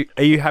normally?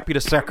 Are you happy to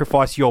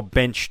sacrifice your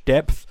bench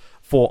depth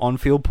for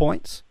on-field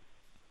points?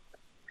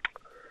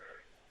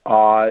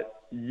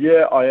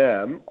 Yeah, I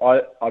am.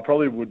 I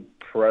probably would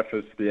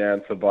preface the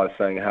answer by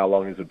saying how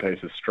long is a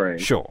piece of string.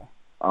 Sure.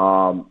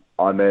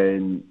 I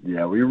mean,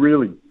 we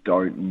really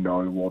don't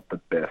know what the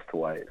best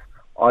way is.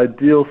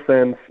 Ideal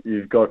sense,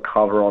 you've got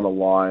cover on a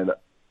line.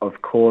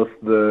 Of course,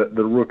 the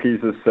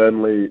rookies are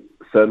certainly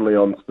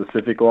on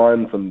specific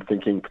lines. I'm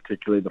thinking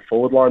particularly the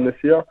forward line this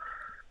year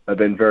have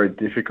been very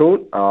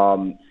difficult.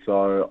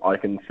 So I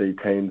can see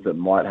teams that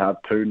might have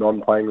 2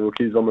 non-playing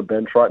rookies on the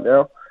bench right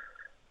now.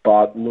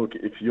 But look,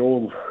 if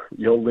you're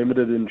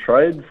limited in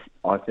trades,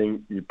 I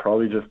think you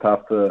probably just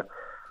have to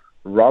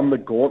run the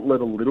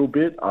gauntlet a little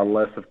bit,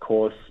 unless, of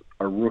course,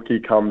 a rookie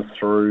comes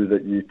through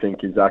that you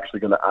think is actually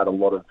going to add a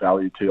lot of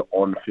value to your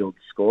on-field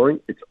scoring.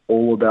 It's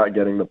all about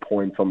getting the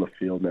points on the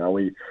field now.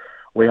 We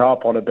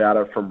harp on about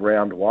it from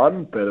round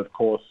 1, but of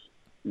course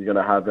you're going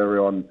to have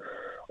everyone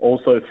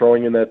also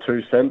throwing in their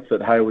 2 cents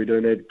that, hey, we do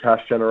need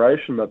cash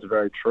generation. That's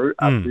very true.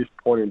 At this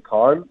point in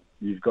time,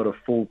 you've got a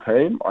full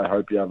team. I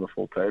hope you have a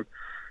full team.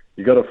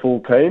 You've got a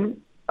full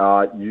team.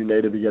 You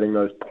need to be getting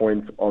those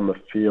points on the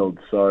field.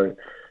 So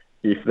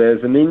if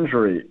there's an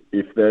injury,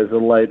 if there's a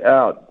late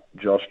out,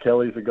 Josh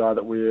Kelly's a guy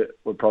that we're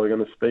probably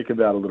going to speak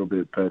about a little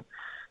bit, but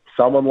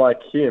someone like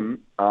him,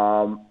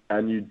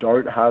 and you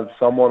don't have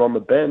someone on the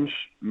bench,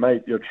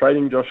 mate, you're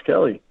trading Josh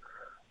Kelly.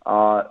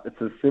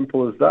 It's as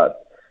simple as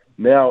that.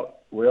 Now,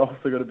 we're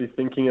also got to be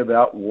thinking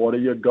about, what are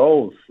your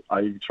goals?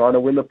 Are you trying to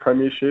win the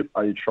premiership?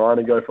 Are you trying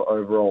to go for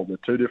overall? They're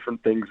 2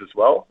 different things as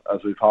well,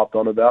 as we've harped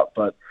on about.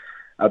 But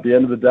at the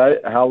end of the day,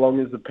 how long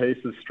is the piece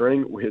of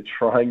string? We're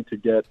trying to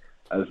get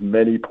as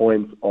many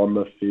points on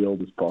the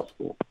field as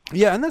possible.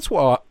 Yeah, and that's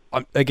why,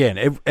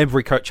 again,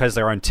 every coach has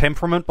their own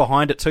temperament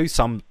behind it too.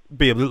 Some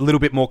be a little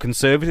bit more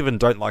conservative and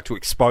don't like to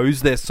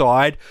expose their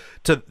side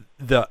to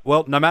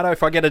no matter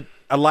if I get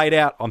a laid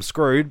out, I'm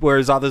screwed.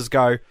 Whereas others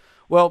go,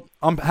 well,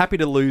 I'm happy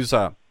to lose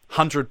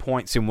 100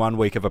 points in 1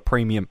 week of a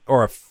premium,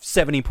 or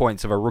 70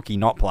 points of a rookie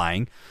not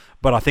playing,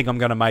 but I think I'm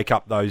going to make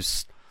up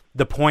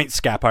the points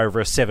gap over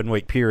a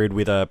 7-week period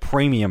with a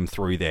premium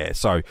through there.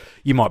 So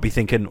you might be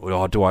thinking,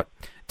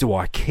 do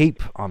I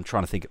keep, I'm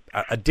trying to think,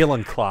 a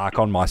Dylan Clark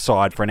on my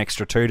side for an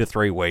extra 2 to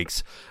 3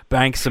 weeks,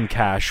 bank some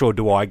cash, or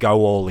do I go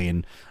all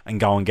in and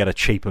go and get a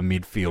cheaper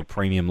midfield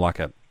premium like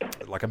a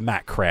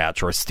Matt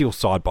Crouch or a Steel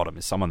Sidebottom,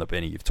 is someone that,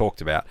 Benny, you've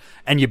talked about,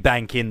 and you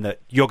bank in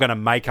that you're going to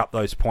make up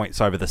those points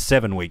over the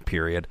 7-week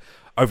period.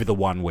 Over the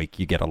 1 week,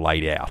 you get a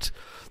laid out.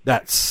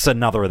 That's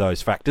another of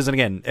those factors. And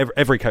again,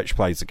 every coach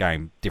plays the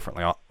game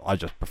differently. I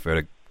just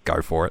prefer to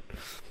go for it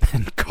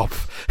and cop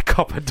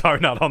a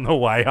donut on the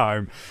way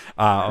home.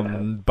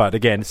 But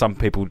again, some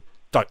people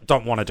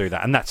don't want to do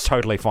that, and that's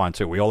totally fine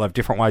too. We all have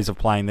different ways of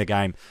playing the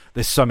game.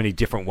 There's so many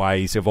different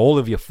ways of all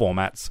of your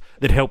formats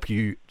that help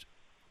you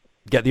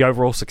get the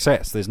overall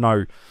success.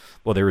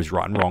 There is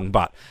right and wrong,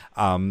 but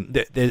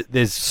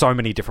there's so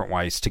many different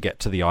ways to get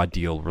to the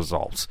ideal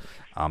results.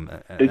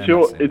 It's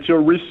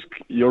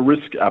your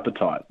risk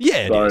appetite.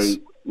 Yeah, it is.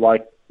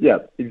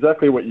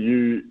 Exactly what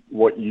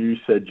you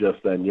said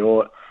just then.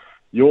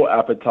 Your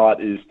appetite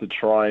is to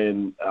try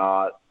and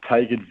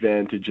take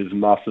advantage as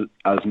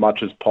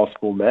much as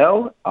possible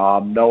now,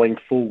 knowing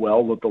full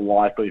well that the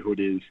likelihood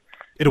is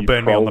it'll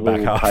burn me on the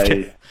back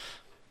half.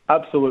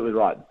 Absolutely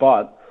right,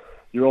 but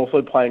you're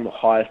also playing the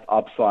highest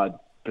upside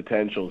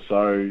potential.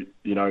 So,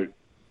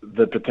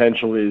 the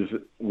potential is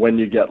when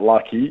you get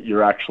lucky,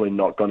 you're actually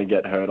not going to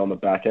get hurt on the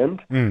back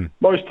end.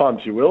 Most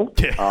times you will.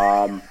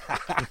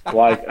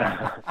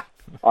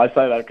 I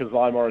say that because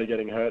I'm already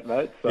getting hurt,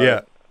 mate. So,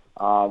 yeah.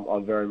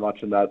 I'm very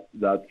much in that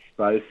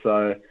space.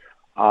 So,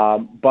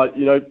 but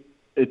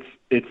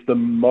it's the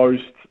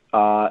most,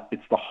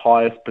 it's the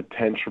highest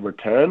potential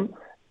return.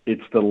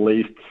 It's the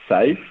least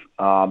safe.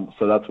 So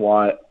that's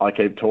why I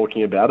keep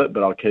talking about it,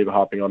 but I'll keep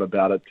harping on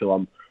about it till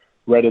I'm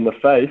red in the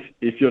face.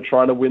 If you're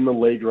trying to win the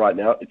league right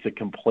now, it's a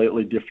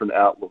completely different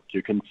outlook.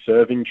 You're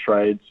conserving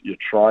trades. You're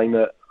trying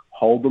to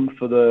hold them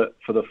for the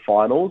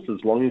finals.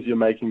 As long as you're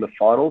making the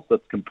finals,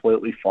 that's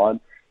completely fine.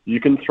 You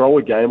can throw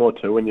a game or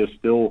two and you're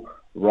still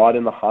right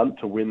in the hunt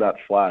to win that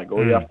flag.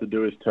 All you have to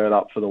do is turn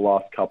up for the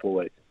last couple of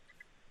weeks.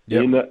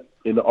 Yep.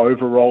 In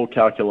overall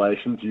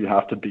calculations, you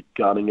have to be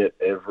gunning it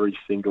every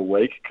single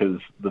week because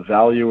the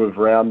value of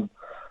round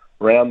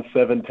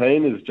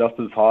 17 is just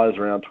as high as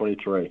round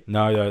 23.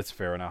 No, that's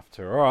fair enough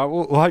too. All right,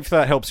 well,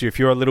 hopefully that helps you. If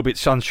you're a little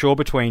bit unsure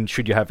between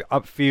should you have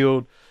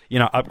upfield,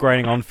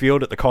 upgrading on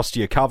field at the cost of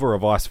your cover or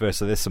vice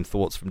versa, there's some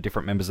thoughts from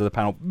different members of the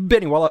panel.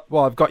 Benny, while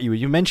I've got you,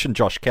 you mentioned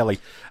Josh Kelly.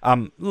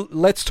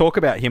 Let's talk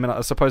about him, and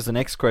I suppose the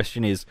next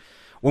question is,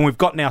 when we've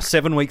got now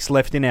 7 weeks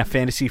left in our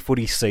fantasy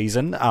footy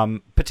season,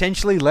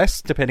 potentially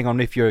less, depending on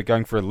if you're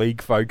going for a league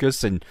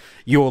focus and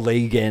your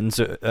league ends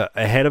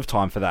ahead of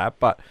time for that.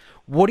 But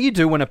what do you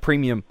do when a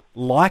premium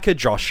like a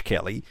Josh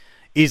Kelly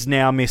is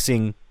now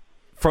missing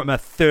from a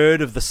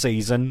third of the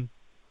season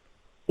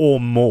or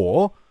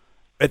more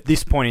at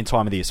this point in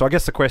time of the year? So I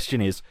guess the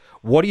question is,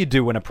 what do you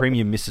do when a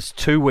premium misses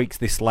 2 weeks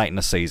this late in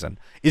the season?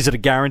 Is it a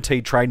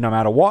guaranteed trade no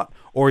matter what?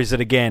 Or is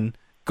it, again,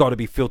 got to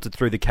be filtered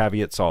through the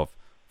caveats of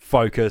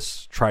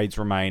focus, trades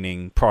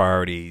remaining,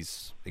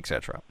 priorities,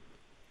 etc.?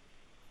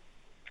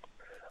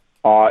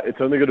 It's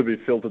only going to be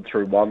filtered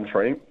through one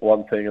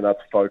thing, and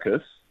that's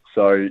focus.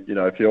 So,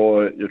 if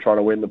you're trying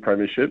to win the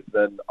premiership,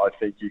 then I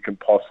think you can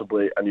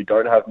possibly, and you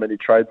don't have many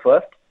trades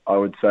left, I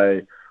would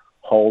say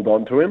hold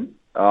on to him.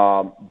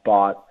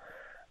 But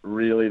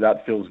really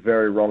that feels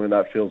very wrong and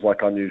that feels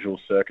like unusual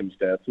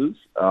circumstances.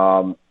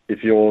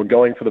 If you're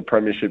going for the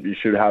premiership, you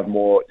should have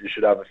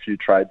a few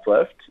trades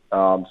left.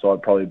 So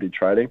I'd probably be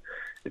trading.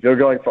 If you're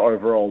going for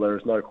overall, there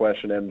is no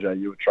question, MJ,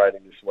 you were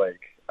trading this week.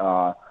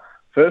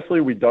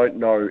 Firstly, we don't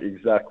know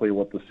exactly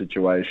what the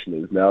situation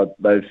is. Now,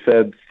 they've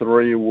said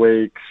 3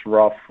 weeks,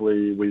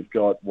 roughly. We've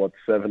got,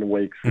 7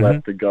 weeks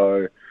left to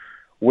go.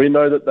 We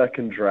know that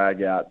can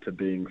drag out to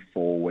being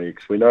 4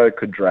 weeks. We know it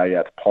could drag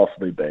out to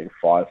possibly being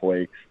 5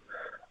 weeks.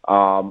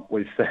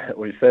 We've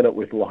seen it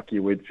with Lockie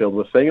Whitfield.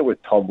 We're seeing it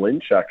with Tom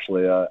Lynch,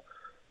 actually, a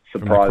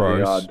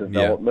surprising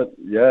development.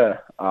 Yeah.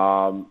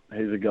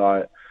 He's a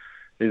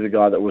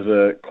guy that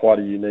was quite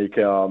a unique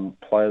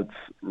player that's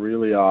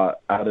really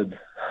added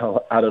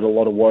a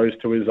lot of woes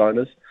to his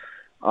owners.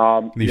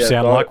 You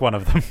sound like one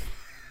of them.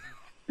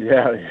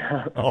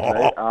 Yeah.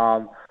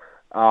 Oh.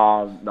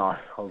 No,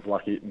 I was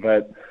lucky.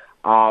 But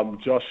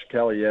Josh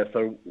Kelly, yeah,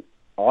 so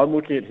I'm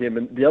looking at him.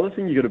 And the other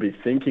thing you've got to be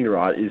thinking,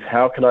 right, is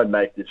how can I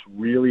make this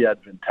really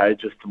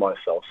advantageous to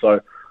myself?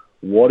 So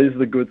what is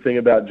the good thing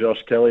about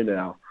Josh Kelly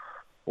now?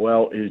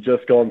 Well, he's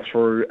just gone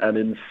through an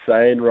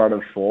insane run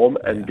of form,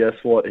 and guess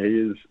what? He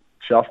is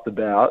just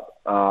about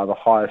the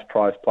highest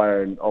priced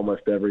player in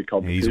almost every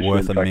competition. He's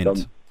worth a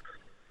mint.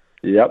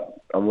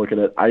 I'm looking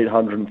at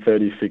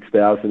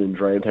 836,000 in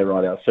Dream Team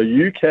right now. So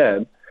you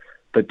can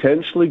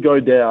potentially go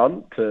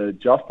down to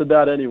just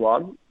about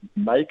anyone,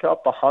 make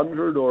up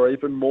 100 or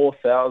even more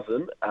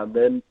thousand, and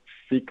then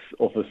fix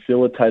or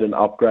facilitate an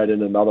upgrade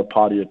in another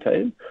part of your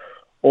team,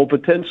 or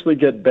potentially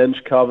get bench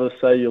cover.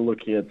 Say you're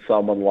looking at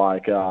someone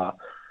like,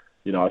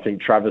 I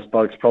think Travis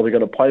Boak's probably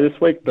going to play this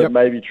week, but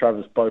maybe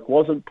Travis Boak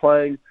wasn't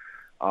playing.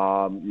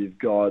 You've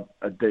got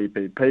a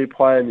DPP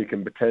player, and you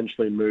can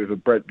potentially move a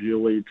Brett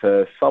Bewley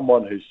to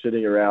someone who's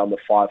sitting around the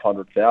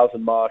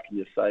 500,000 mark, and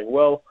you're saying,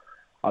 well,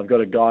 I've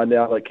got a guy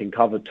now that can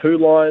cover 2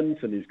 lines,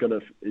 and he's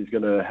going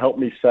to help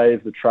me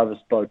save the Travis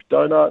Boak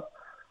donut.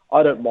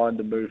 I don't mind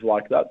a move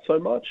like that so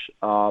much,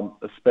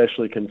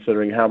 especially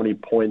considering how many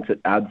points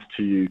it adds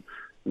to you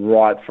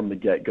right from the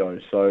get-go.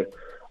 So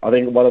I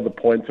think one of the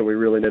points that we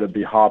really need to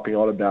be harping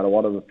on about, and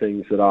one of the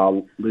things that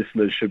our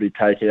listeners should be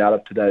taking out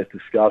of today's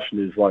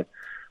discussion is, like,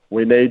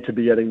 we need to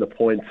be getting the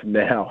points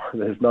now.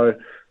 There's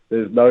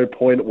no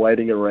point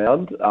waiting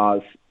around,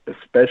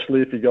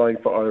 especially if you're going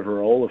for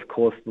overall. Of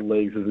course, the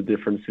leagues is a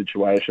different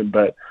situation,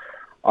 but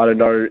I don't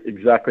know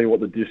exactly what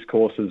the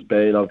discourse has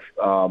been. I've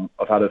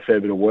had a fair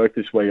bit of work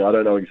this week. I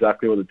don't know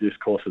exactly what the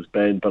discourse has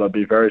been, but I'd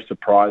be very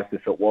surprised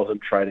if it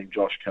wasn't trading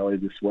Josh Kelly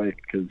this week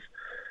because,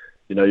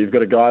 you've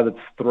got a guy that's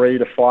 3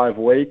 to 5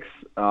 weeks.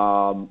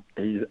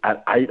 He's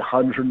at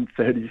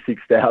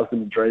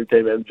 836,000 Dream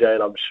Team MJ,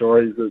 and I'm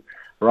sure he's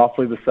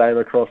roughly the same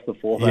across the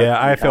format.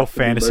 Yeah, AFL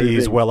Fantasy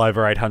is well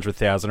over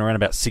 800,000, around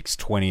about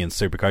 620 in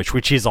Supercoach,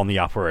 which is on the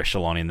upper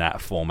echelon in that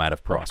format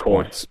of price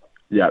points.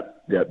 Yeah,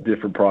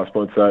 different price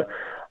points. So,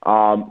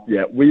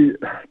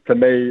 to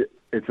me,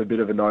 it's a bit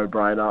of a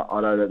no-brainer.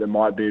 I know that there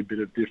might be a bit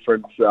of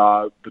difference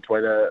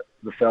between the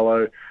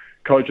fellow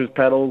coaches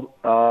panel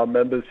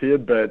members here,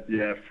 but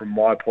from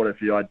my point of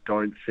view, I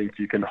don't think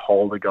you can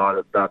hold a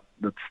guy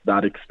that's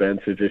that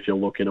expensive if you're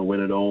looking to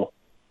win it all.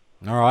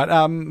 All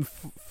right,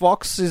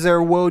 Fox, is there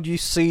a world you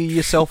see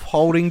yourself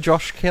holding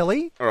Josh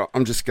Kelly? All right,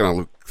 I'm just going to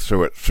look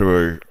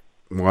through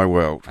my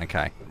world.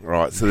 Okay.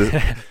 Right, so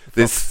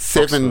there's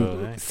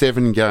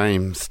seven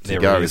games to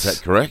go. Is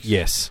that correct?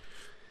 Yes.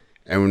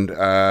 And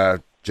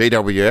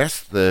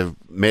GWS, the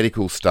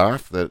medical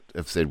staff that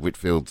have said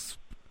Whitfield's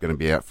going to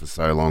be out for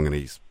so long, and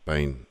he's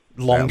been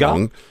longer.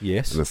 Long.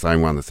 Yes. And the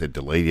same one that said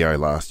Deledio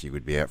last year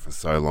would be out for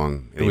so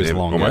long. It was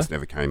longer. Almost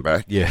never came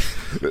back. Yeah.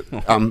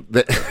 I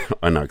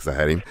know because I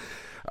had him.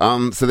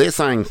 So they're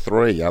saying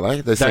 3, are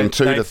they? They're saying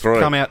 2 to 3.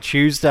 They've come out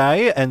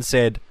Tuesday and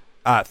said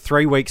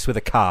 3 weeks with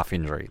a calf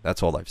injury.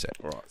 That's all they've said.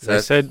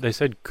 Right. So they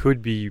said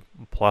could be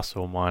plus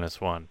or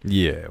minus 1.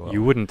 Yeah. Well,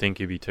 you wouldn't think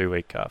it'd be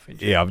 2-week calf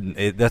injury.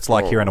 Yeah, that's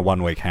like hearing a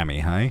 1-week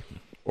hammy, hey?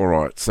 All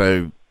right.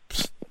 So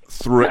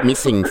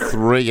missing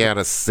 3 out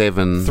of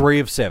 7. 3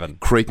 of 7.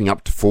 Creeping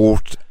up to 4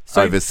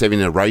 over 7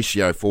 in a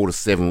ratio 4 to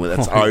 7.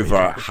 That's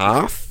over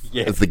half.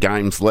 Yeah. Of the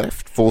games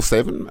left,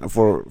 4-7,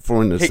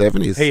 4 into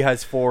 7 is. He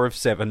has 4 of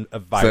 7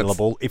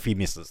 available if he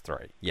misses 3.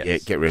 Yes. Yeah,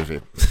 get rid of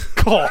him.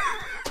 God,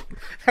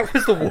 that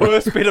was the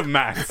worst bit of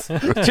maths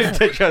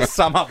to just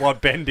sum up what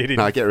Ben did.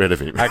 No, get rid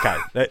of him. Okay.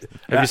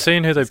 Have you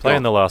seen who they play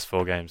in the last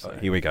 4 games?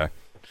 Here we go.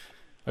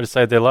 I just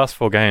say their last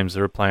 4 games,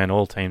 they're playing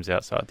all teams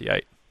outside the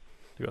 8.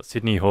 They've got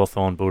Sydney,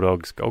 Hawthorn,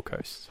 Bulldogs, Gold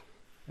Coast.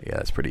 Yeah,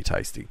 that's pretty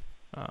tasty.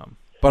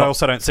 But I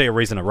also don't see a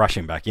reason to rush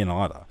him back in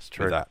either. That's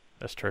true.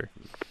 That's true.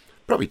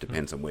 Probably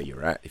depends on where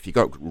you're at. If you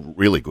got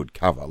really good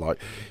cover, like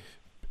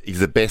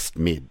he's the best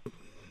mid.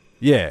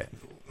 Yeah.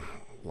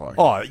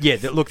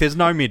 Look, there's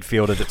no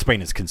midfielder that's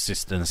been as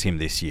consistent as him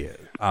this year.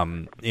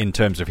 In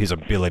terms of his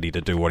ability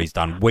to do what he's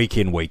done week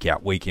in, week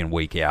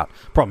out.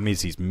 Problem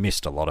is he's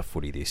missed a lot of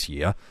footy this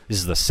year. This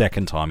is the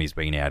second time he's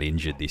been out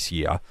injured this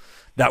year.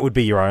 That would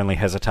be your only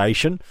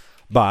hesitation.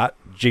 But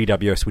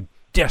GWS would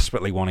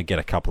desperately want to get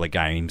a couple of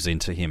games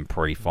into him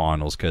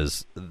pre-finals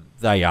because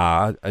they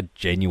are a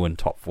genuine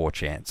top 4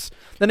 chance.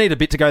 They need a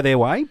bit to go their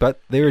way,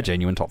 but they're a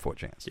genuine top 4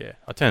 chance. Yeah,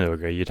 I tend to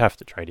agree. You'd have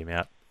to trade him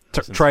out.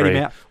 Trade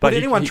him out. But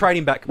would anyone trade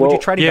him back? Would you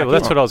trade him back? Yeah, well,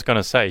 that's what I was going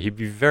to say. He'd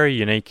be very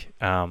unique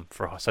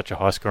for such a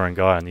high-scoring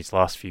guy in these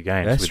last few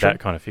games with that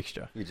kind of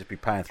fixture. You'd just be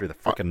paying through the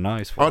fucking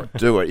nose for it. I'd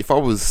do it. If I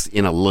was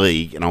in a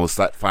league and I was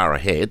that far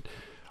ahead,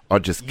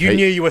 I'd just knew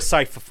you were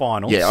safe for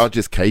finals. Yeah, I'd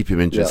just keep him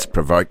and just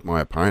provoke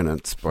my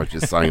opponents by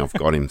just saying I've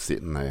got him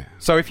sitting there.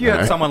 So if you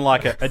had someone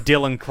like a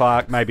Dylan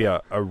Clark, maybe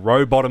a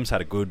Rowbottom's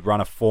had a good run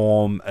of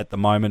form at the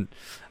moment,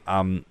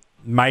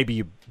 maybe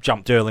you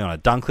jumped early on a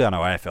Dunkley. I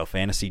know AFL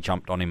Fantasy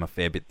jumped on him a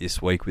fair bit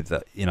this week with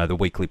the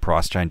weekly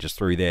price changes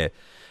through there.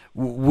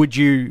 Would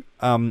you,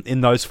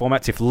 in those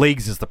formats, if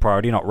leagues is the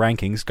priority, not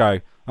rankings, go,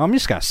 I'm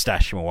just going to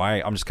stash him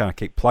away. I'm just going to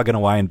keep plugging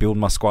away and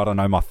building my squad. I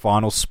know my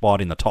final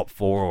spot in the top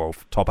 4 or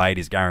top 8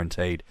 is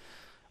guaranteed.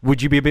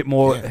 Would you be a bit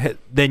more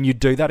than you'd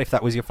do that if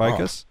that was your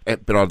focus?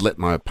 But I'd let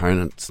my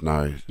opponents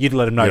know. You'd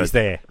let them know he's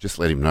there. Just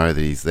let him know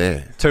that he's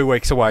there. 2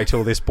 weeks away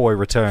till this boy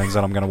returns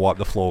and I'm going to wipe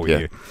the floor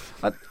with you.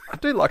 I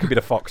do like a bit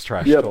of Fox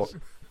trash talk.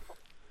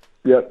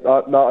 Yeah,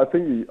 no, I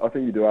think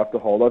you do have to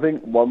hold. I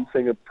think one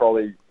thing that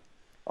probably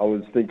I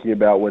was thinking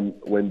about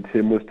when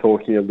Tim was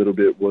talking a little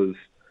bit was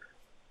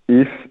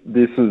if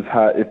this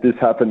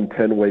happened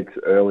 10 weeks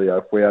earlier,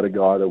 if we had a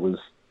guy that was,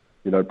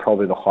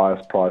 probably the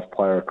highest priced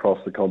player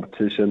across the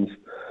competitions,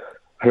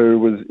 who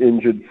was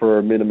injured for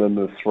a minimum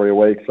of 3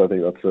 weeks, I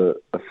think that's a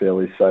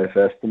fairly safe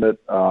estimate.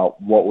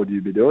 What would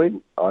you be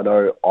doing? I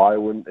know I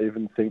wouldn't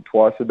even think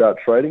twice about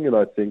trading, and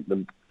I think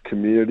the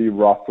community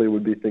roughly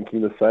would be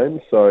thinking the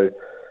same. So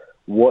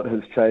what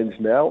has changed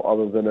now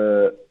other than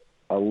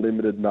a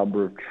limited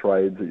number of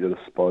trades at your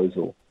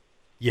disposal?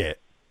 Yeah,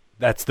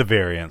 that's the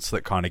variance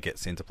that kind of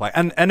gets into play.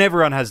 And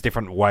everyone has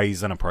different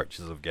ways and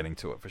approaches of getting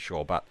to it for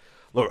sure. But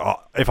look,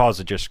 if I was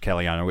a Josh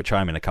Kelly owner, which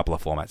I'm in a couple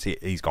of formats,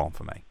 he's gone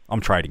for me.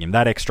 I'm trading him.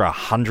 That extra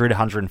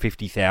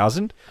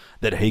 150,000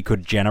 that he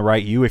could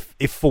generate you, if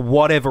for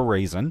whatever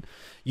reason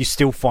you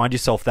still find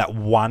yourself that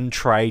one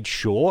trade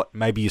short,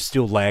 maybe you're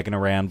still lagging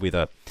around with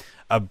a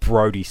a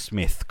Brodie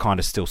Smith kind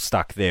of still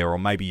stuck there, or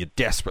maybe you're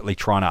desperately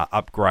trying to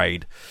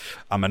upgrade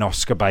an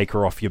Oscar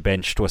Baker off your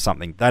bench to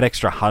something, that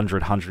extra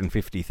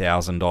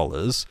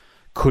 $150,000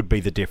 could be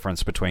the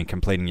difference between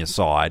completing your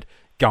side,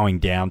 going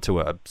down to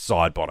a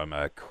side bottom,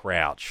 a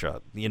Crouch,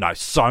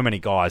 so many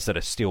guys that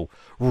are still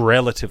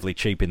relatively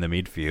cheap in the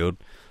midfield.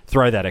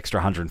 Throw that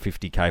extra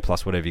 150k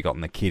plus whatever you got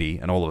in the kitty,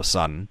 and all of a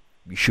sudden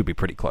you should be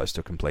pretty close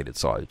to a completed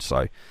side.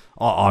 So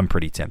I'm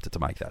pretty tempted to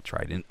make that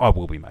trade, and I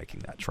will be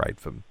making that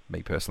trade for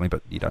me personally,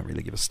 but you don't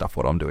really give a stuff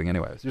what I'm doing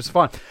anyway. It's just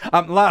fine.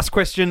 Last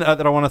question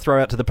that I want to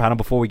throw out to the panel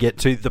before we get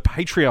to the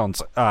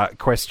Patreon's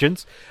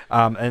questions,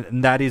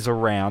 and that is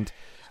around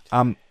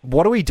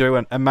what do we do,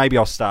 and maybe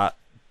I'll start,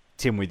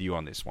 Tim, with you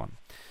on this one.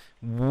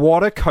 What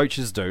do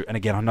coaches do? And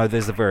again, I know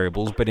there's the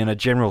variables, but in a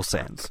general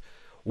sense,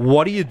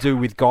 what do you do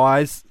with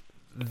guys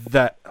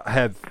that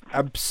have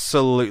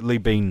absolutely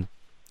been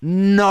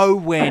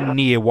nowhere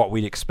near what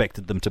we'd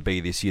expected them to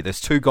be this year?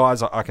 There's two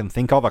guys I can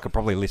think of. I could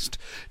probably list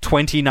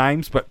 20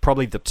 names, but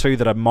probably the two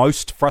that are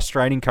most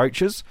frustrating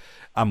coaches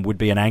would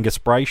be an Angus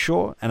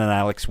Brayshaw and an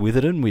Alex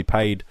Witherden. We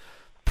paid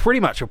pretty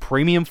much a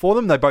premium for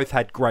them. They both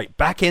had great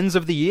back ends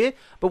of the year,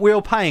 but we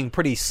were paying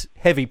pretty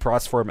heavy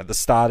price for them at the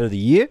start of the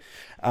year,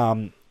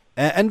 and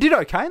did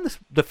okay in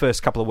the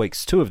first couple of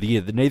weeks too of the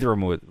year. Neither of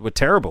them were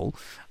terrible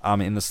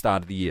in the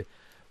start of the year.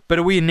 But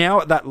are we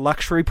now at that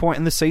luxury point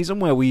in the season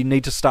where we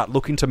need to start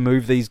looking to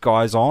move these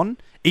guys on,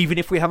 even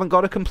if we haven't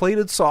got a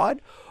completed side?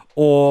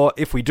 Or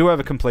if we do have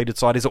a completed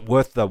side, is it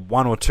worth the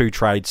one or two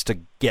trades to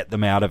get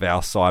them out of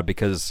our side?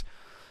 Because,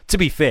 to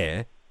be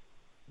fair,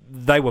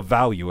 they were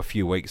value a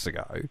few weeks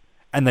ago,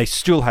 and they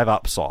still have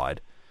upside.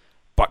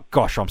 But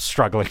gosh, I'm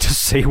struggling to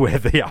see where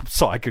the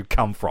upside could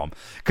come from,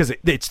 because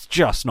it's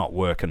just not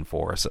working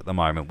for us at the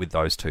moment with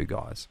those two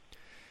guys.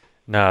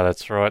 No,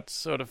 that's right.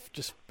 Sort of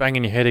just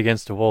banging your head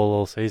against a wall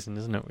all season,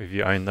 isn't it? If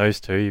you own those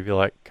two, you'd be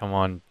like, come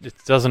on, it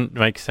doesn't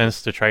make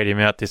sense to trade him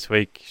out this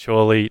week,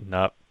 surely.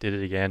 Nope, did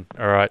it again.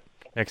 All right,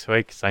 next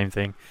week, same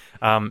thing.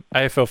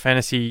 AFL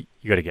Fantasy,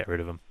 you got to get rid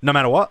of him. No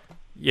matter what?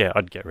 Yeah,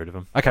 I'd get rid of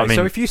him. Okay,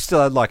 so if you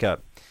still had like a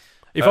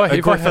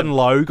Griffin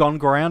Logue on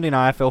ground in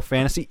AFL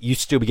Fantasy, you'd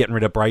still be getting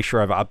rid of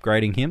Brayshaw over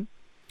upgrading him?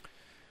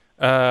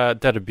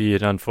 That'd be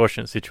an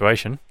unfortunate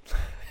situation.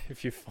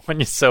 If you find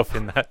yourself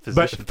in that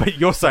position. But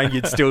you're saying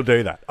you'd still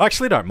do that. I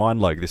actually don't mind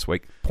Logue this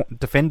week.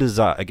 Defenders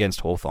against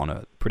Hawthorn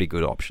are pretty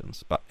good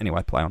options. But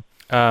anyway, play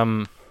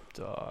on.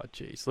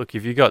 Geez. Look,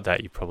 if you got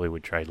that, you probably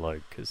would trade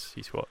Logue because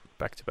he's,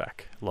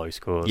 back-to-back low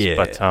scores. Yeah,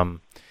 but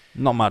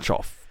not much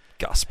off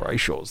Gus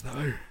Brayshaw's,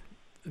 though.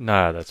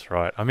 No, that's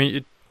right. I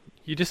mean,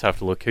 you just have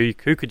to look. Who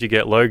could you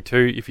get Logue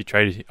to if you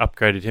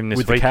upgraded him this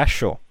week? With the cash,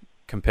 sure.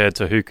 Compared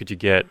to who could you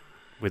get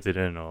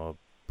Witherden or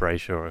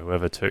Brayshaw or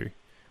whoever to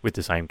with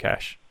the same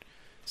cash?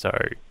 So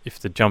if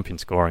the jump in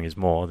scoring is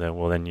more,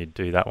 then you'd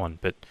do that one.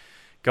 But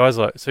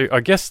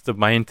I guess the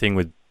main thing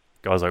with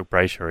guys like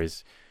Brayshaw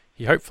is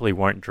he hopefully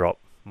won't drop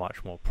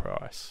much more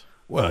price.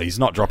 Well, he's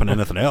not dropping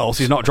anything else.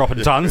 He's not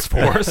dropping tons for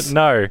us.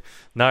 No,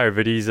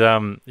 but he's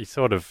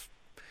sort of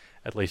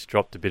at least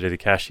dropped a bit of the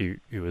cash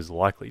he was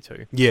likely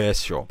to.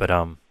 Yes, sure. But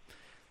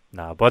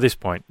by this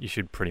point you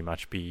should pretty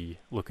much be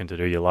looking to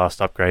do your last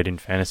upgrade in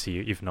fantasy,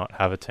 if not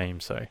have a team.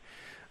 So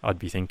I'd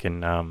be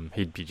thinking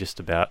he'd be just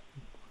about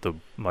the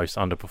most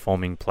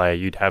underperforming player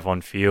you'd have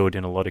on field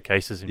in a lot of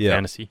cases in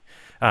fantasy.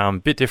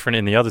 Bit different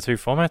in the other two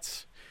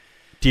formats.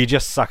 Do you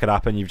just suck it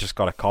up and you've just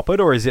got to cop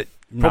it, or is it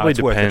probably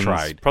depends, worth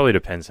a trade? Probably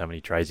depends how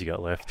many trades you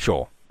got left.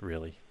 Sure.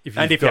 Really. If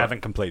you haven't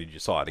completed your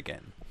side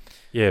again.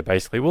 Yeah,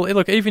 basically. Well,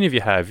 look, even if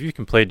you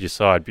completed your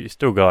side, but you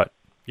still got,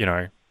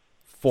 4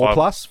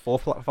 plus?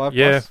 5 plus?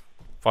 Yeah,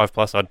 5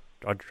 plus, I'd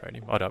trade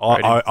him. I'd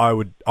upgrade him. I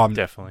would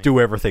definitely do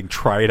everything,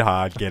 trade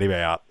hard, get him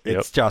out.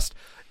 It's just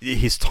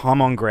his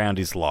time on ground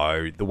is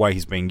low. The way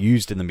he's being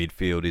used in the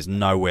midfield is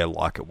nowhere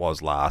like it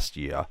was last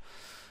year.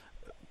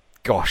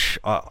 Gosh,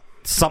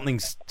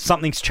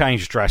 something's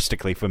changed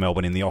drastically for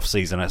Melbourne in the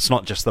off-season. It's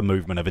not just the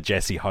movement of a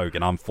Jesse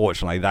Hogan.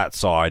 Unfortunately, that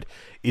side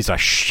is a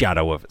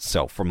shadow of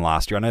itself from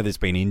last year. I know there's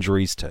been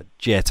injuries to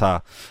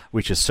Jetta,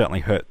 which has certainly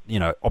hurt,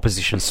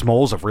 opposition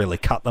smalls have really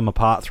cut them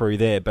apart through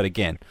there. But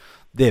again,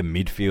 their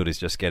midfield is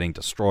just getting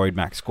destroyed.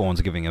 Max Gawn's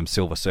giving them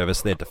silver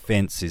service. Their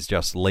defence is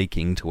just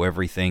leaking to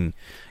everything.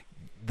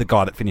 The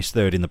guy that finished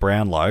third in the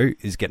Brownlow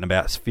is getting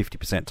about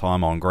 50%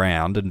 time on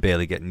ground and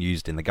barely getting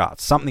used in the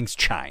guts. Something's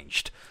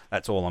changed.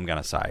 That's all I'm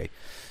going to say.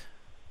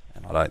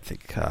 And I don't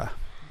think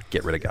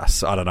get rid of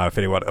Gus. I don't know if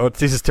anyone...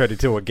 this has turned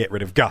into a get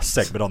rid of Gus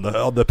segment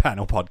on the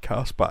panel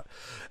podcast. But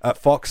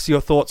Fox,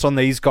 your thoughts on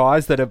these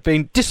guys that have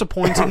been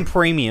disappointing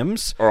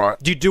premiums? All right.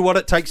 Do you do what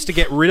it takes to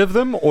get rid of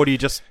them, or do you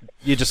just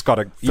got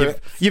to...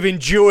 You've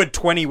endured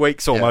 20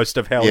 weeks almost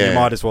of hell. You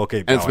might as well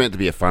keep going. And it's meant to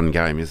be a fun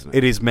game, isn't it?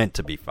 It is meant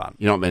to be fun.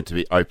 You're not meant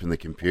to open the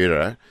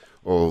computer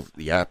or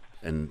the app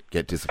and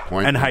get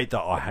disappointed. And hate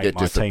that I hate get my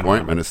team. Get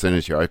disappointment as soon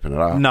as you open it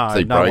up. No,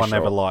 no one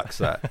ever likes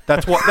that.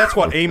 That's what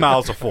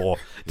emails are for,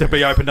 to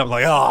be opened up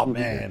like, oh,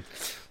 man.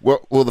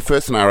 Well, the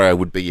first scenario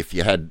would be if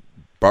you had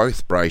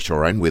both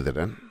Brayshaw and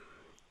Witherden,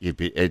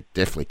 it'd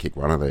definitely kick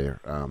one of their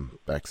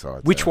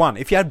backsides. Which one?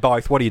 If you had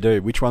both, what do you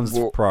do? Which one's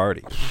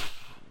priority?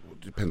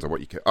 Depends on what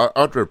you can.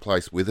 I'd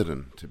replace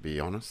Witherden, to be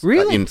honest.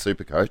 Really? In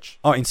Supercoach.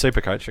 Oh, in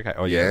Supercoach. Okay.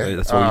 Oh, yeah.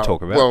 That's all you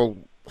talk about. Well,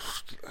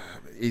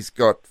 he's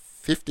got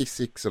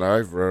 56 and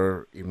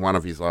over in one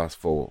of his last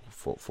four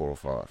or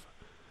five.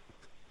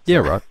 Yeah,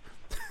 right.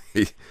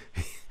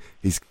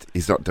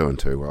 He's not doing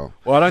too well.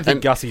 Well, I don't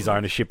think Gussie's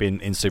ownership in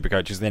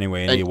Supercoach is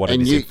anywhere near what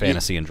it is in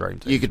Fantasy and Dream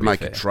Team. You could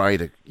make a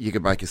trade. You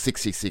could make a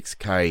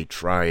 66k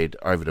trade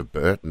over to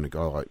Burton, a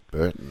guy like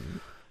Burton.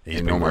 He's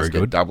been almost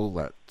get double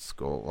that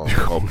score,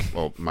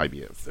 or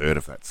maybe a third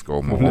of that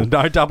score more.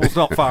 No, double's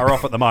not far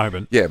off at the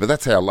moment. Yeah, but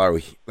that's how low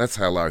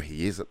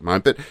he is at the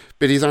moment.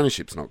 But his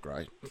ownership's not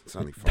great. It's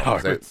only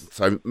 5%.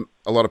 So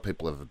a lot of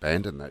people have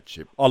abandoned that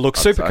ship. Oh, look,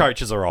 super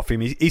coaches are off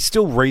him. He's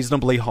still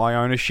reasonably high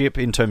ownership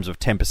in terms of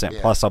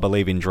 10% plus, I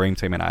believe, in Dream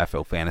Team and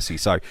AFL Fantasy.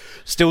 So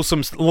still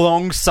some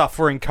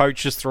long-suffering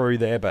coaches through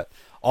there, but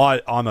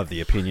I'm of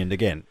the opinion,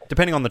 again,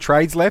 depending on the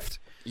trades left,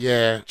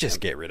 just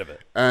get rid of it.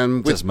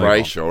 And with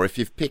Brayshaw, if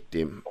you've picked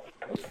him,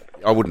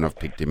 I wouldn't have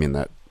picked him in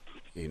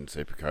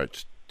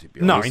Supercoach, to be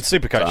honest. No, in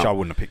Supercoach I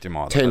wouldn't have picked him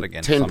either.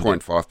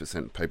 10.5%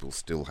 of people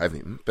still have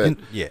him. But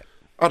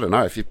I don't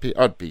know.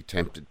 I'd be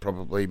tempted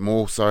probably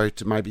more so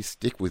to maybe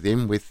stick with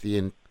him with the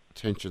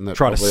intention that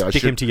try to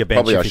stick him to your bench.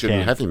 Probably I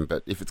shouldn't have him.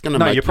 But if it's going to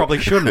make you probably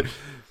shouldn't.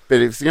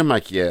 But if it's going to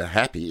make you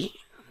happy...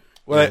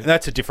 Well,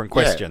 that's a different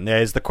question. Yeah.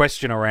 There's the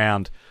question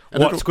around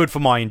what's good for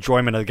my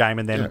enjoyment of the game,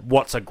 and then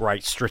what's a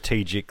great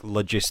strategic,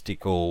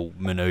 logistical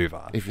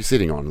manoeuvre. If you're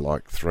sitting on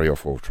like 3 or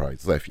 4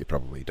 trades left, you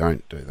probably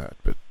don't do that.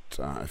 But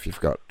if you've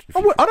got...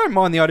 I don't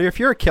mind the idea. If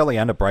you're a Kelly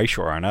and a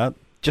Brayshaw owner,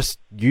 just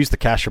use the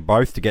cash of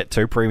both to get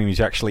 2 premiums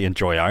you actually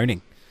enjoy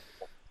owning.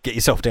 Get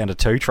yourself down to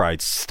 2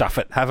 trades, stuff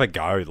it, have a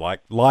go. Like,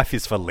 life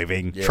is for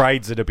living. Yeah.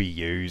 Trades are to be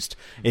used.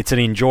 It's an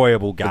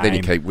enjoyable game. But then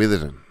you keep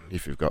Witherden.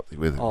 If you've got the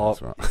Witherden,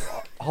 that's right.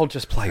 I'll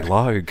just play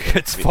Logue.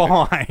 It's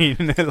fine.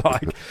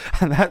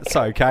 And that's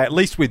okay. At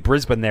least with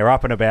Brisbane, they're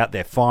up and about.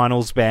 They're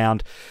finals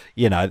bound.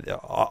 You know,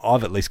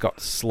 I've at least got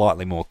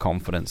slightly more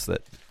confidence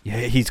that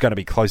he's going to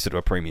be closer to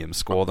a premium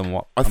score than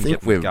what I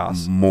think we're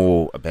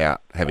more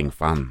about having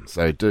fun.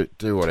 So do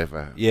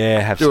whatever.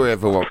 Yeah, do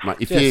whatever.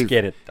 If you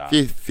get it done. If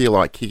you feel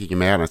like kicking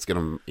him out, and it's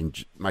going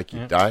to make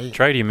your day.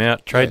 Trade him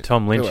out. Trade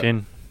Tom Lynch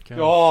in.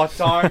 Oh,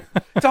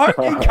 don't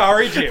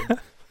encourage him.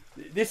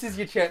 This is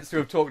your chance to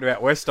have talked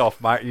about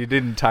Westhoff, mate. You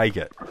didn't take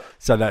it,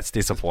 so that's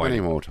disappointing.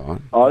 Any more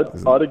time?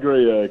 I'd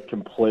agree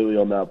completely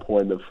on that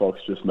point that Fox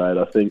just made.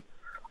 I think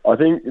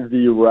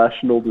the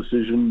rational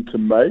decision to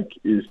make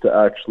is to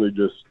actually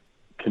just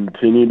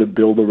continue to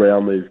build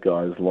around these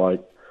guys.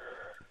 Like,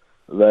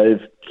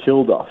 they've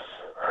killed us.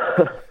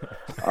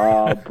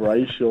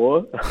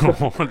 Brayshaw.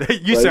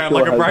 You sound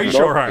like a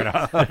Brayshaw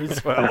owner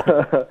as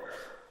well.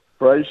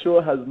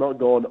 Brayshaw has not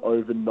gone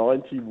over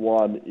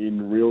 91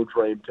 in Real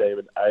Dream Team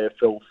and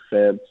AFL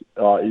Fantasy.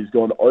 He's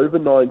gone over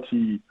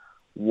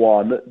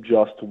 91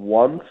 just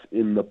once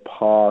in the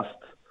past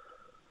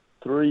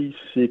 3,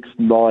 6,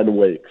 9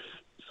 weeks.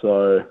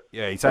 So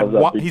he's had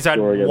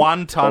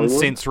one ton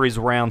since his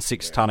round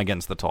 6 ton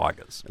against the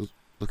Tigers.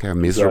 Look how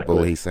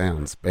miserable he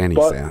sounds. Benny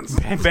sounds.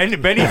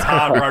 Benny's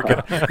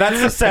heartbroken.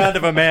 That's the sound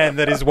of a man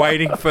that is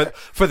waiting for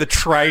the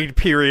trade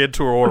period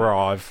to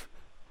arrive.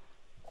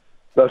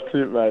 That's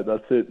it, mate.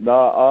 That's it.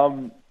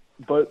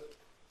 But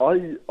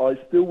I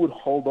still would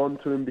hold on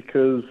to him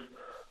because,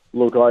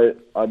 look,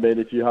 I mean,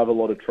 if you have a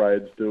lot of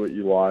trades, do what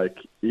you like.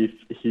 If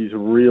he's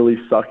really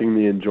sucking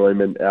the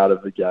enjoyment out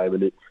of the game,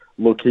 and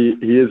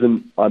he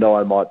isn't. I know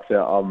I might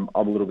sound.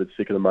 I'm a little bit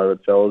sick at the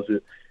moment, fellas.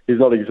 He's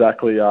not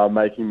exactly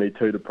making me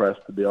too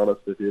depressed, to be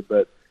honest with you.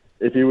 But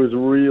if he was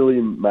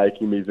really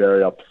making me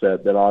very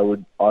upset, then I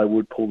would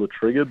pull the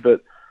trigger.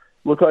 But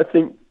look, I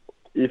think,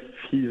 if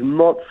he's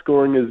not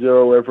scoring a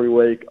 0 every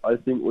week, I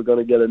think we're going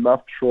to get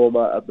enough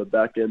trauma at the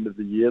back end of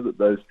the year that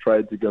those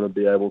trades are going to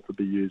be able to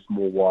be used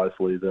more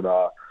wisely than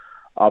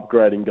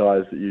upgrading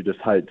guys that you just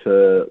hate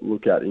to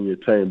look at in your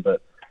team.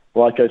 But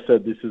like I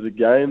said, this is a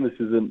game. This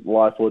isn't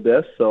life or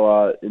death,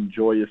 so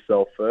enjoy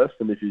yourself first.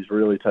 And if he's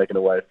really taken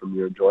away from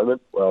your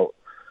enjoyment, well,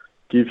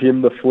 give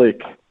him the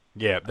flick.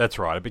 Yeah, that's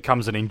right. It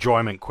becomes an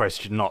enjoyment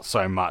question, not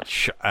so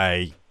much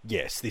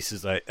yes, this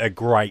is a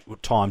great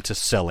time to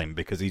sell him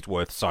because he's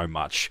worth so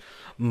much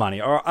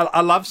money. All right,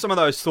 I love some of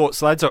those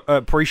thoughts, lads. I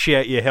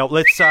appreciate your help.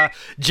 Let's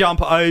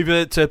jump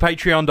over to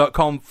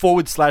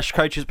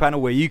patreon.com/coaches panel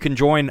where you can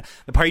join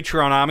the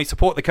Patreon army,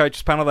 support the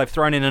coaches panel. They've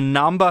thrown in a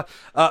number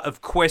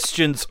of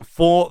questions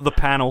for the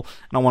panel,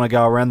 and I want to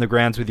go around the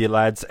grounds with you,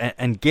 lads,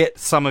 and get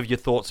some of your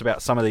thoughts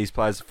about some of these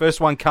players. The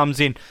first one comes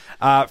in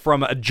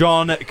from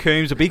John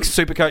Coombs, a big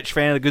Supercoach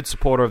fan, a good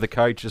supporter of the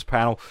coaches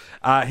panel.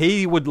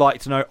 He would like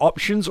to know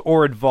options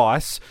or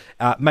advice.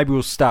 Maybe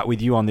we'll start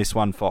with you on this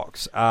one,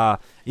 Fox.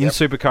 In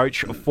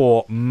Supercoach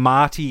for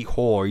Marty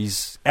Hoare.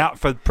 He's out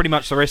for pretty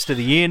much the rest of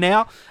the year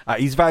now.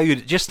 He's valued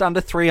at just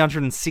under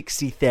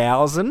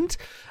 360,000.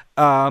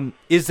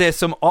 Is there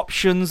some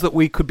options that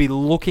we could be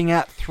looking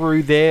at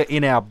through there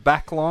in our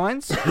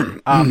backlines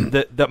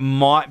that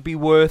might be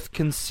worth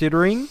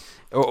considering?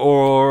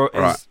 Or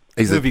Right.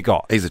 who have you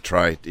got? He's a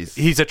trade.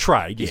 He's a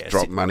trade, He's yes.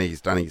 dropped money.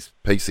 He's done his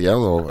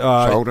PCL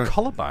or shoulder.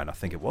 Collarbone, I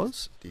think it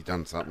was. He's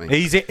done something.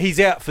 He's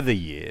out for the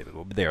year,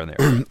 there and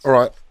there. All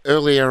right.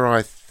 Earlier,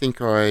 I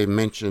think I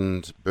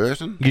mentioned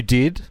Burton. You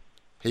did?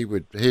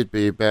 He'd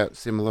be about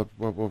similar.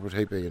 What would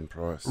he be in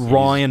price?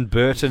 Ryan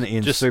Burton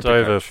in just Supercoach.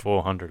 over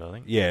 400, I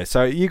think. Yeah,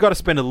 so you got to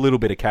spend a little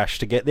bit of cash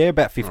to get there,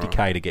 about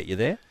 50k to get you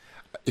there.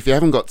 If you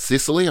haven't got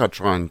Sicily, I'd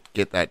try and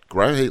get that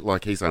grow.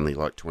 He's only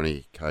like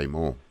 20k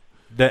more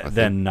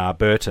Than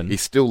Burton.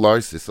 He's still low,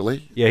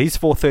 Sicily. Yeah, he's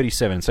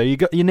 437. So you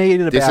need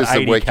about 80k. This is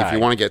the week. If you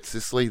want to get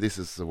Sicily, this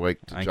is the week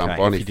to jump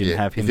on. If you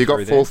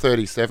got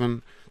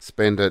 437,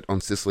 spend it on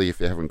Sicily if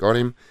you haven't got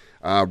him.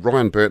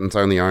 Ryan Burton's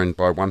only owned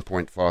by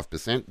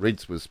 1.5%.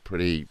 Rids was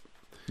pretty.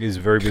 He's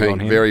very big keen, on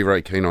him. Very,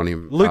 very keen on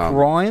him. Luke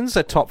Ryan's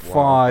a top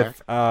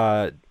 5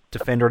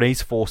 defender, and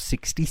he's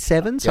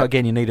 467. So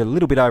again, you need a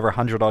little bit over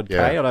 100 odd K.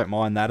 Yeah. I don't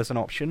mind that as an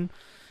option.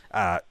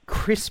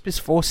 Crisp is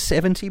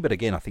 470, but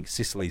again, I think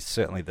Sicily's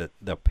certainly the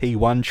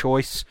P1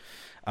 choice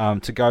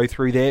to go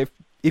through there.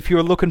 If you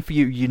were looking for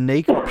your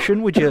unique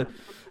option, would you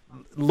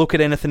look at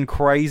anything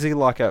crazy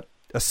like a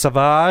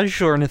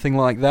Savage or anything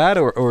like that,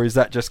 or is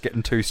that just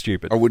getting too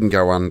stupid? I wouldn't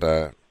go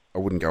under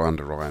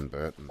Ryan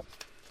Burton.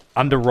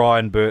 Under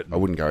Ryan Burton, I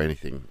wouldn't go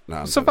anything.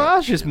 No,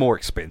 Savage is more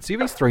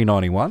expensive. He's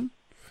 $391.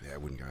 Yeah, I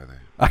wouldn't go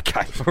there.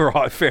 Okay, all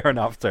right, fair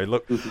enough. Too.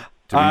 Look, to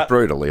be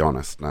brutally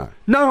honest, no.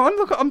 No,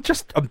 I'm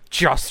just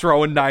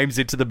throwing names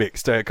into the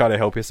mix to kind of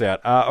help us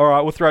out. All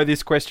right, we'll throw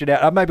this question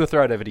out. Maybe we'll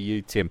throw it over to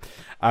you, Tim.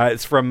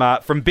 It's from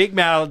Big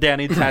Mal down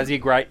in Tassie, a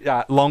great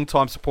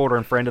long-time supporter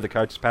and friend of the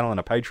Coaches Panel and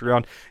a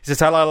Patreon. He says,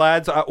 hello,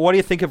 lads. What do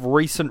you think of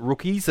recent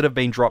rookies that have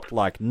been dropped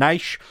like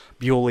Naish,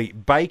 Bewley,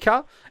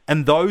 Baker,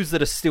 and those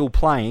that are still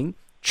playing?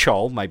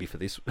 Chol, maybe for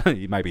this,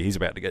 maybe he's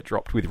about to get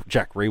dropped with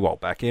Jack Riewoldt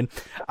back in.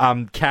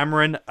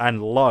 Cameron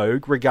and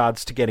Logue,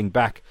 regards to getting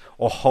back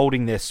or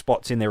holding their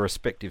spots in their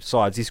respective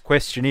sides. His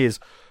question is,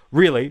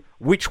 really,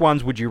 which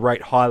ones would you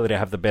rate highly to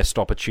have the best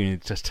opportunity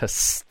to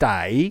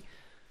stay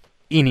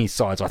in his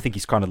sides? I think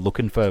he's kind of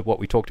looking for what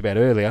we talked about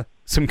earlier,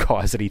 some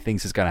guys that he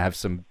thinks is going to have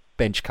some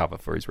bench cover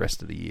for his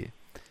rest of the year.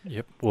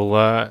 Yep.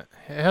 Well,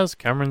 how's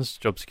Cameron's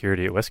job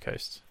security at West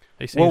Coast?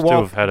 He seems to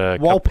have had a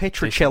while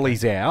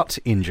Petrocelli's out,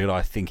 injured,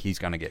 I think he's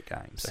going to get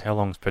games. So how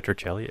long's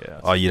Petrocelli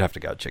out? Oh, you'd have to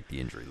go check the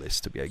injury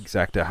list to be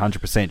exact,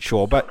 100%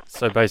 sure. But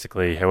so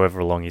basically,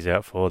 however long he's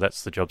out for,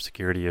 that's the job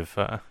security of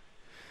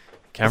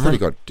Cameron. I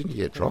thought didn't he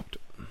get dropped?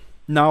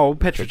 No,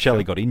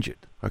 Petrocelli got injured.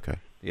 Okay.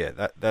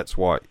 Yeah, that's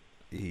why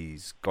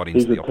he's got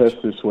into the test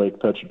this week,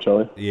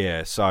 Petrocelli.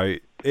 Yeah, so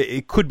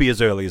it could be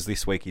as early as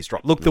this week he's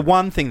dropped. Look, the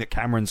one thing that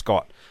Cameron's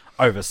got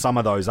over some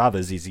of those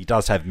others is he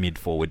does have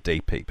mid-forward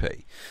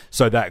DPP.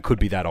 So that could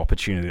be that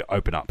opportunity to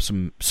open up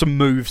some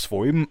moves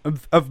for him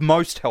of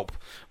most help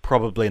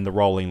probably in the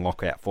rolling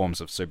lockout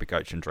forms of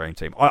Supercoach and Dream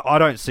Team. I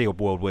don't see a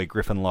world where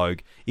Griffin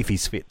Logue, if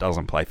he's fit,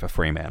 doesn't play for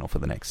Fremantle for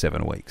the next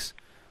 7 weeks.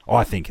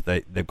 I think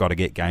they've got to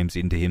get games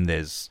into him.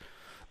 There's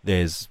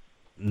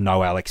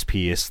no Alex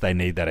Pearce. They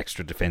need that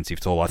extra defensive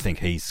tool. I think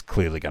he's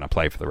clearly going to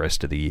play for the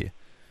rest of the year.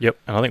 Yep,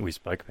 and I think we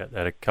spoke about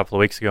that a couple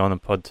of weeks ago on the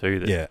pod too.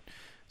 That yeah.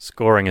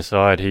 Scoring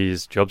aside,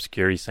 his job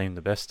security seemed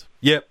the best.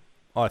 Yep,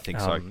 I think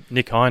so.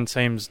 Nick Hine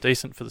seems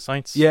decent for the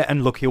Saints. Yeah,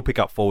 and look, he'll pick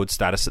up forward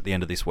status at the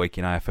end of this week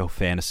in AFL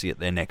Fantasy at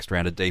their next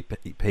round of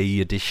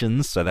DP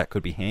editions, so that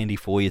could be handy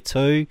for you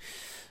too.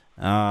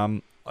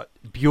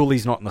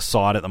 Bewley's not in the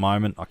side at the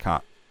moment. I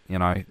can't,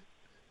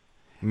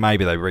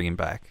 maybe they bring him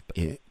back.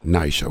 Yeah,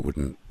 Naish, I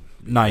wouldn't.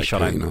 Naish, I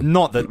don't.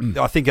 Not that.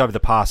 I think over the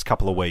past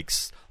couple of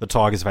weeks, the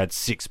Tigers have had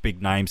 6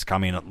 big names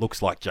come in. It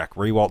looks like Jack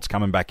Riewoldt's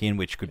coming back in,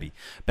 which could be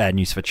bad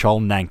news for Chol.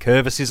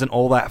 Nankervis isn't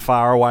all that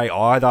far away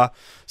either,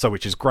 so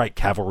which is great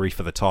cavalry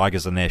for the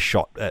Tigers and their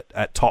shot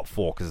at top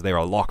 4 because they're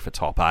a lock for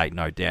top 8,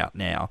 no doubt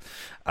now.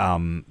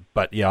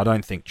 But yeah, I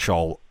don't think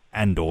Chol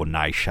and or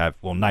Naish have.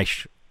 Well,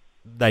 Naish,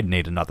 they'd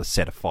need another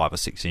set of 5 or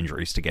 6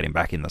 injuries to get him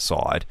back in the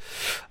side.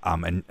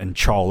 And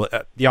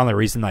Chol, the only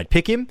reason they'd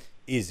pick him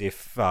is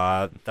if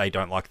they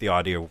don't like the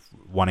idea of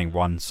wanting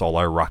one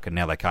solo ruck and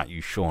now they can't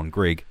use Sean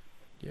Grigg.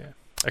 Yeah.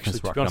 Actually,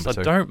 to be ruck honest,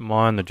 I don't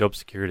mind the job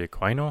security of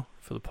Quaynor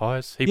for the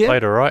Pies. He Yeah.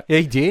 played all right. Yeah,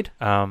 he did.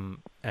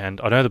 And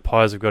I know the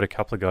Pies have got a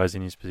couple of guys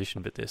in his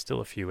position, but they're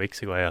still a few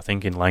weeks away, I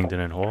think, in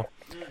Langdon and Hoare.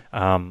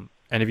 And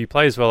if he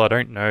plays well, I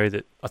don't know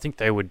that... I think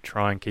they would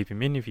try and keep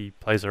him in if he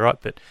plays all right,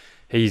 but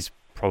he's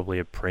probably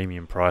a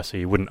premium price, so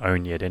you wouldn't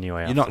own yet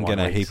anyway. You're not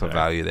getting a heap of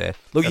value there.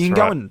 Look, That's you can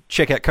go right. and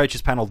check out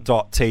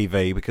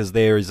coachespanel.tv because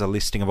there is a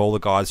listing of all the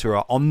guys who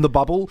are on the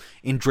bubble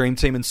in Dream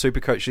Team and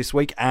Supercoach this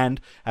week and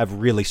have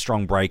really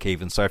strong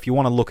break-even. So if you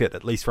want to look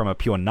at least from a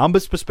pure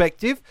numbers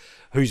perspective,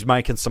 who's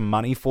making some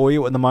money for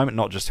you at the moment,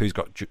 not just who's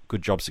got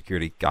good job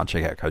security, go and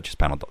check out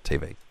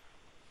coachespanel.tv.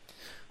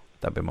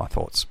 That'd be my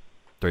thoughts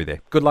through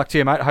there. Good luck to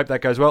you, mate. I hope that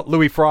goes well.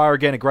 Louis Fryer,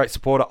 again, a great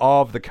supporter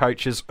of the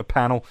Coaches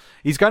Panel.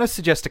 He's going to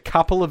suggest a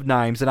couple of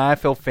names, an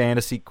AFL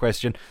fantasy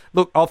question.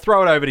 Look, I'll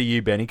throw it over to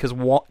you, Benny,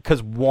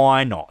 because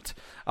why not?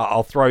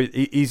 I'll throw.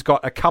 He's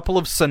got a couple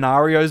of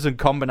scenarios and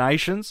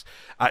combinations.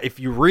 If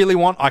you really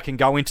want, I can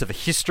go into the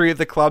history of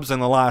the clubs in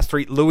the last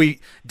 3. Louis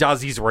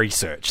does his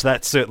research.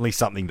 That's certainly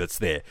something that's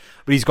there.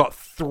 But he's got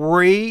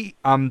 3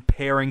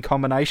 pairing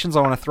combinations.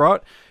 I want to throw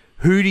it.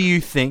 Who do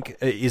you think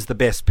is the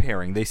best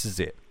pairing? This is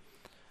it.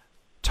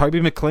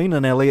 Toby McLean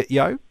and Elliot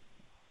Yeo.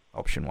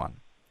 Option 1.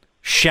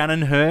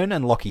 Shannon Hearn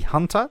and Lockie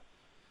Hunter.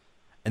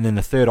 And then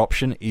the third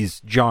option is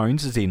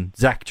Jones, as in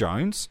Zach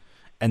Jones,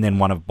 and then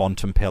one of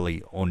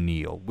Bontempelli or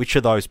Neil. Which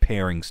of those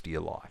pairings do you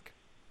like?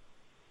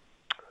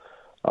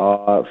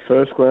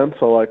 First glance,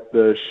 I like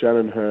the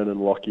Shannon Hearn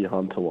and Lockie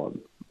Hunter one.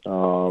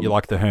 You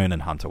like the Hearn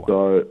and Hunter one?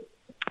 So,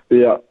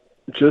 yeah,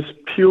 just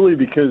purely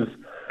because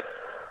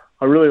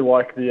I really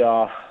like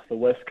the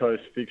West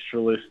Coast fixture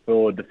list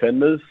for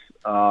defenders.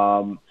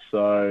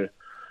 So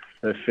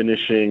they're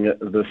finishing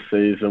the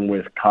season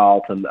with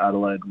Carlton,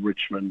 Adelaide,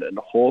 Richmond, and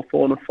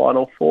Hawthorn in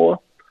Final 4.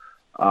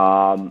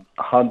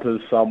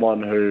 Hunter's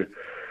someone who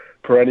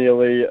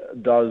perennially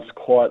does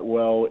quite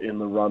well in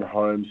the run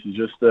homes. He's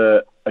just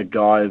a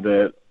guy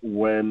that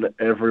when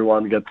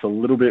everyone gets a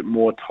little bit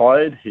more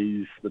tired,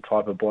 he's the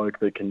type of bloke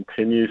that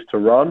continues to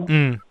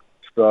run.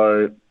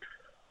 So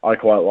I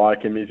quite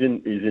like him. He's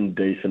in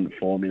decent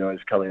form. You know,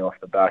 he's coming off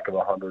the back of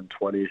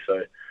 120,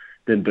 so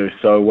didn't do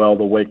so well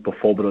the week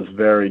before, but it was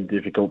very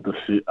difficult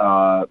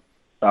conditions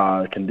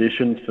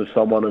for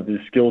someone of his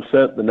skill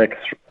set. The next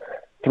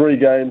 3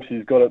 games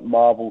he's got at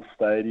Marvel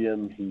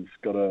Stadium. He's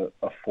got a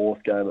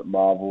 4th game at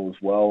Marvel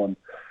as well, and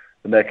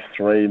the next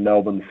 3,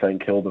 Melbourne, St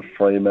Kilda,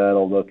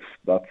 Fremantle.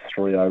 That's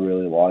 3 I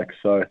really like.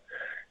 So,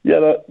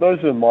 yeah,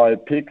 those are my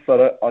picks.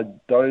 I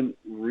don't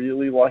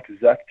really like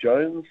Zach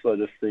Jones. I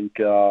just think,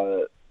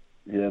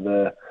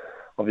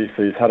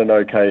 obviously he's had an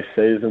okay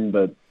season,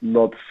 but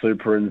not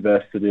super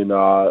invested in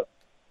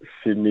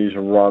Sydney's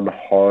run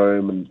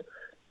home, and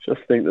just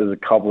think there's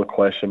a couple of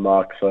question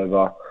marks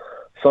over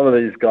some of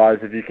these guys.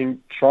 If you can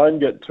try and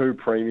get 2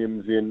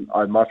 premiums in,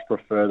 I'd much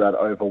prefer that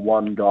over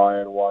one guy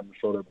and one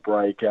sort of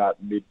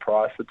breakout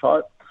mid-pricer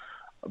type.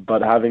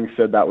 But having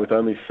said that, with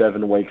only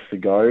 7 weeks to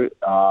go,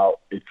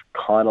 it's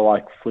kind of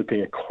like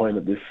flipping a coin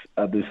at this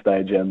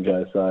stage,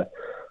 MJ. So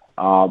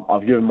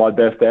I've given my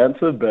best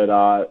answer,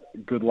 but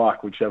good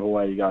luck whichever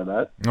way you go,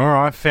 mate. All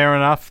right, fair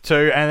enough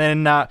too.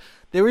 And then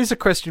there is a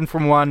question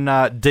from one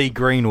D.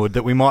 Greenwood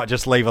that we might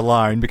just leave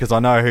alone because I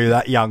know who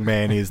that young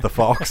man is, the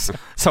Fox.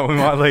 So we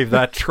might leave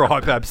that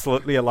tribe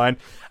absolutely alone.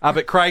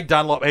 But Craig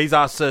Dunlop, he's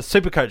asked a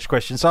Supercoach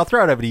question, so I'll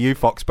throw it over to you,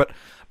 Fox. But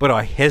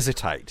I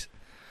hesitate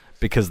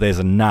because there's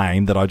a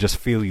name that I just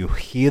feel you'll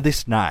hear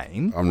this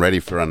name. I'm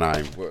ready for a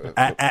name.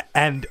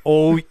 And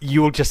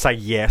you'll just say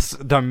yes,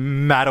 no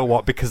matter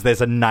what, because there's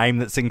a name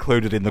that's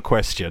included in the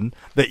question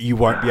that you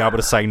won't be able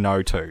to say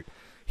no to.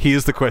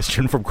 Here's the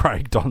question from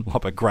Craig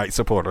Dunlop, a great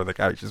supporter of the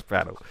Coaches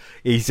Panel.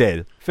 He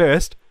said,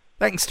 first,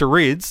 thanks to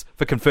Rids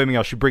for confirming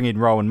I should bring in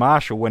Rowan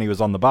Marshall when he was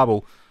on the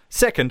bubble.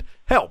 Second,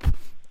 help.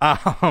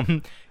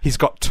 He's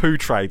got 2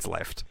 trades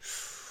left.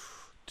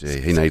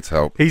 Gee, he needs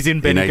help. He's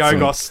in Benny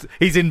Gogos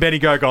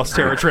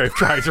territory of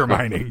trades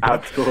remaining.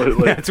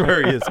 Absolutely. That's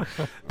where he is.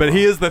 But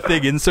here's the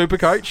thing, in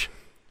Supercoach,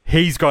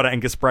 he's got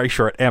Angus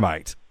Brayshaw at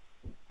M8.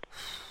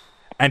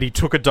 And he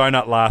took a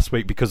donut last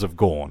week because of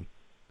Gawn.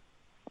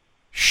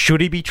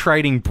 Should he be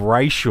trading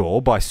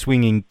Brayshaw by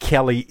swinging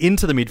Kelly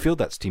into the midfield,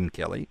 that's Tim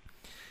Kelly,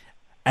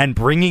 and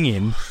bringing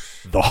in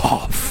the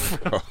Hoff?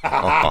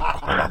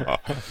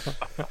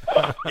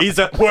 Is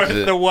it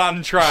worth the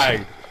one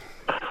trade?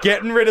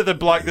 Getting rid of the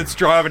bloke that's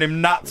driving him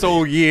nuts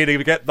all year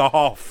to get the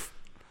Hoff.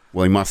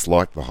 Well, he must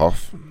like the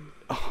Hoff.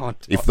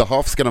 If the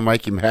Hoff's going to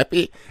make him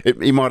happy,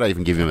 he might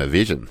even give him a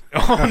vision.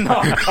 Oh,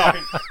 no,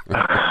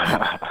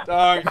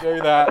 don't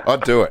do that.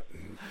 I'd do it.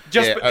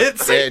 Just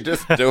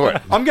do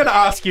it. I'm going to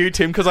ask you,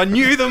 Tim, because I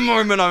knew the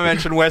moment I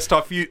mentioned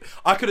Westhoff,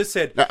 I could have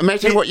said... Now,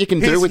 imagine what you can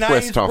do with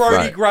Westhoff,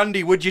 Brody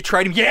Grundy. Would you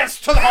trade him?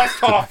 Yes, to the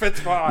Westhoff. It's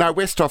fine. No,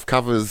 Westhoff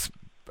covers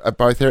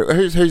both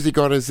areas. Who's he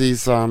got as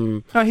his...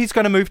 No, he's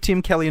going to move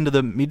Tim Kelly into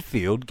the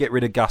midfield, get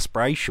rid of Gus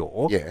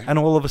Brayshaw, and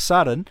all of a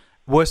sudden,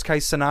 worst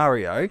case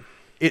scenario,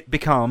 it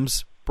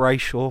becomes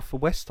Brayshaw for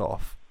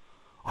Westhoff.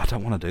 I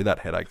don't want to do that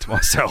headache to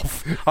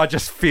myself. I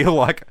just feel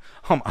like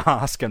I'm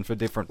asking for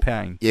different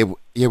pain. Yeah.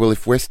 Well,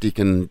 if Westy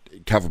can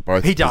cover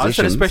both, he does, positions,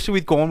 and especially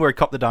with Gawn, where he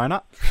copped the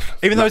donut.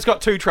 Even though he's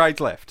got 2 trades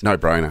left, no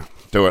brainer.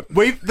 Do it.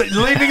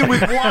 Leaving him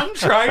with 1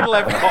 trade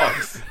left.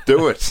 Box.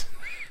 Do it.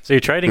 So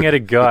you're trading at a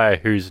guy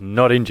who's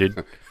not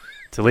injured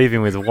to leave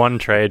him with 1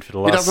 trade for the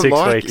last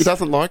 6 weeks. He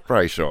doesn't like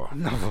Brayshaw.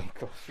 No,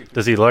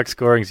 does he like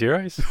scoring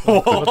zeros?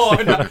 Oh,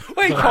 no.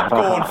 We copped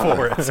Gawn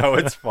for it, so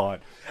it's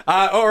fine.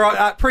 All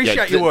right,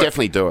 appreciate your work.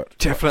 Definitely do it.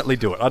 Definitely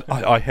do it.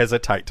 I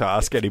hesitate to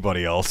ask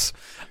anybody else.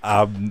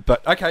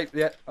 But, okay,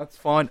 yeah, that's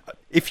fine.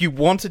 If you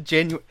want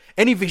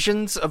any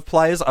visions of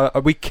players,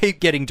 we keep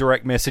getting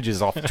direct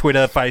messages off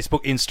Twitter,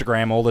 Facebook,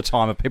 Instagram all the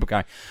time of people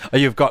going,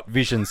 you've got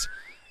visions.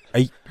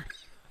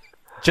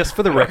 Just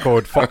for the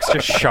record, Fox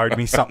just showed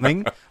me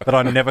something that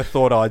I never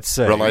thought I'd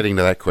see. Relating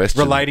to that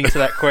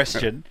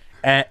question.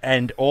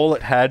 And all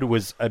it had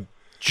was a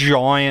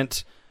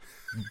giant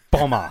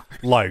Bomber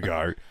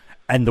logo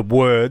and the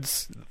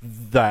words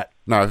that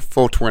No,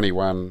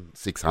 421,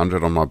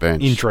 600 on my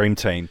bench. in Dream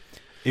Team.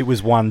 It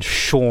was one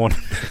Sean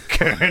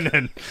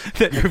Kernan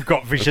that you've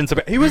got visions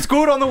about. He was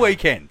good on the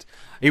weekend.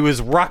 He was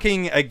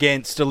rucking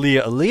against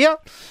Aaliyah,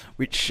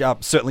 which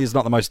certainly is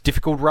not the most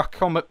difficult ruck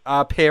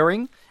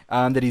pairing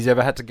that he's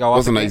ever had to go up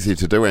Wasn't against. easy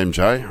to do,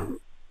 MJ.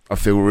 I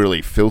feel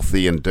really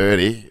filthy and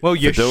dirty. Well,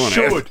 you for doing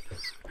should. It.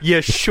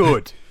 You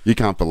should. You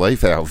can't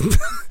believe how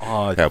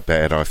Oh, how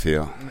bad I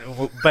feel.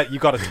 but you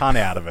got a ton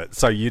out of it,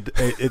 so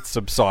it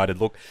subsided.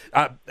 Look,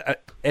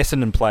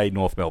 Essendon played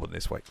North Melbourne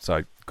this week,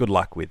 so good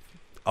luck with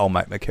old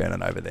mate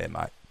McKernan over there,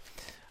 mate.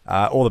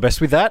 All the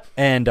best with that,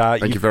 and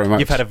Thank you very much.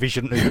 You've had a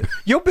vision.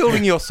 You're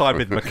building your side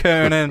with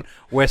McKernan,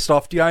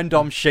 Westhoff. Do you own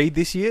Dom Sheed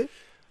this year?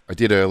 I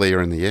did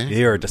earlier in the year.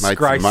 You're a Made some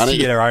disgrace money.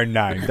 to your own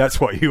name.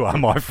 That's what you are,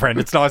 my friend.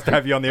 It's nice to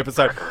have you on the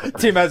episode.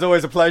 Tim, as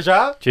always, a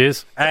pleasure.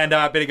 Cheers. And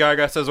Benny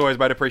Gogos, as always,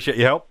 mate, appreciate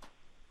your help.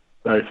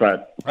 Thanks, mate.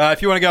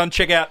 If you want to go and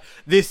check out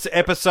this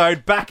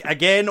episode back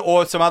again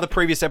or some other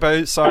previous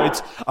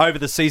episodes over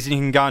the season, you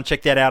can go and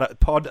check that out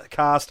at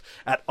podcast,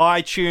 at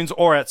iTunes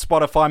or at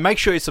Spotify. Make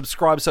sure you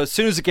subscribe so as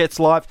soon as it gets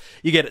live,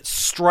 you get it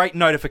straight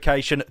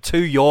notification to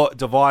your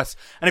device.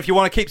 And if you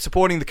want to keep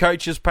supporting the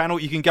Coaches Panel,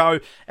 you can go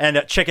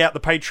and check out the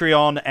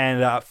Patreon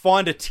and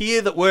find a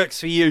tier that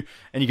works for you,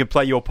 and you can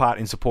play your part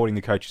in supporting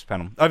the Coaches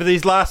Panel. Over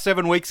these last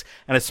 7 weeks,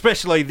 and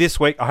especially this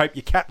week, I hope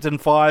your captain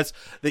fires,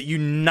 that you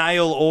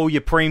nail all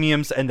your premiums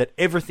and that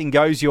everything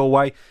goes your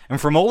way. And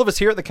from all of us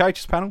here at the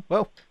Coaches Panel,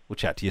 well, we'll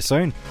chat to you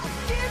soon.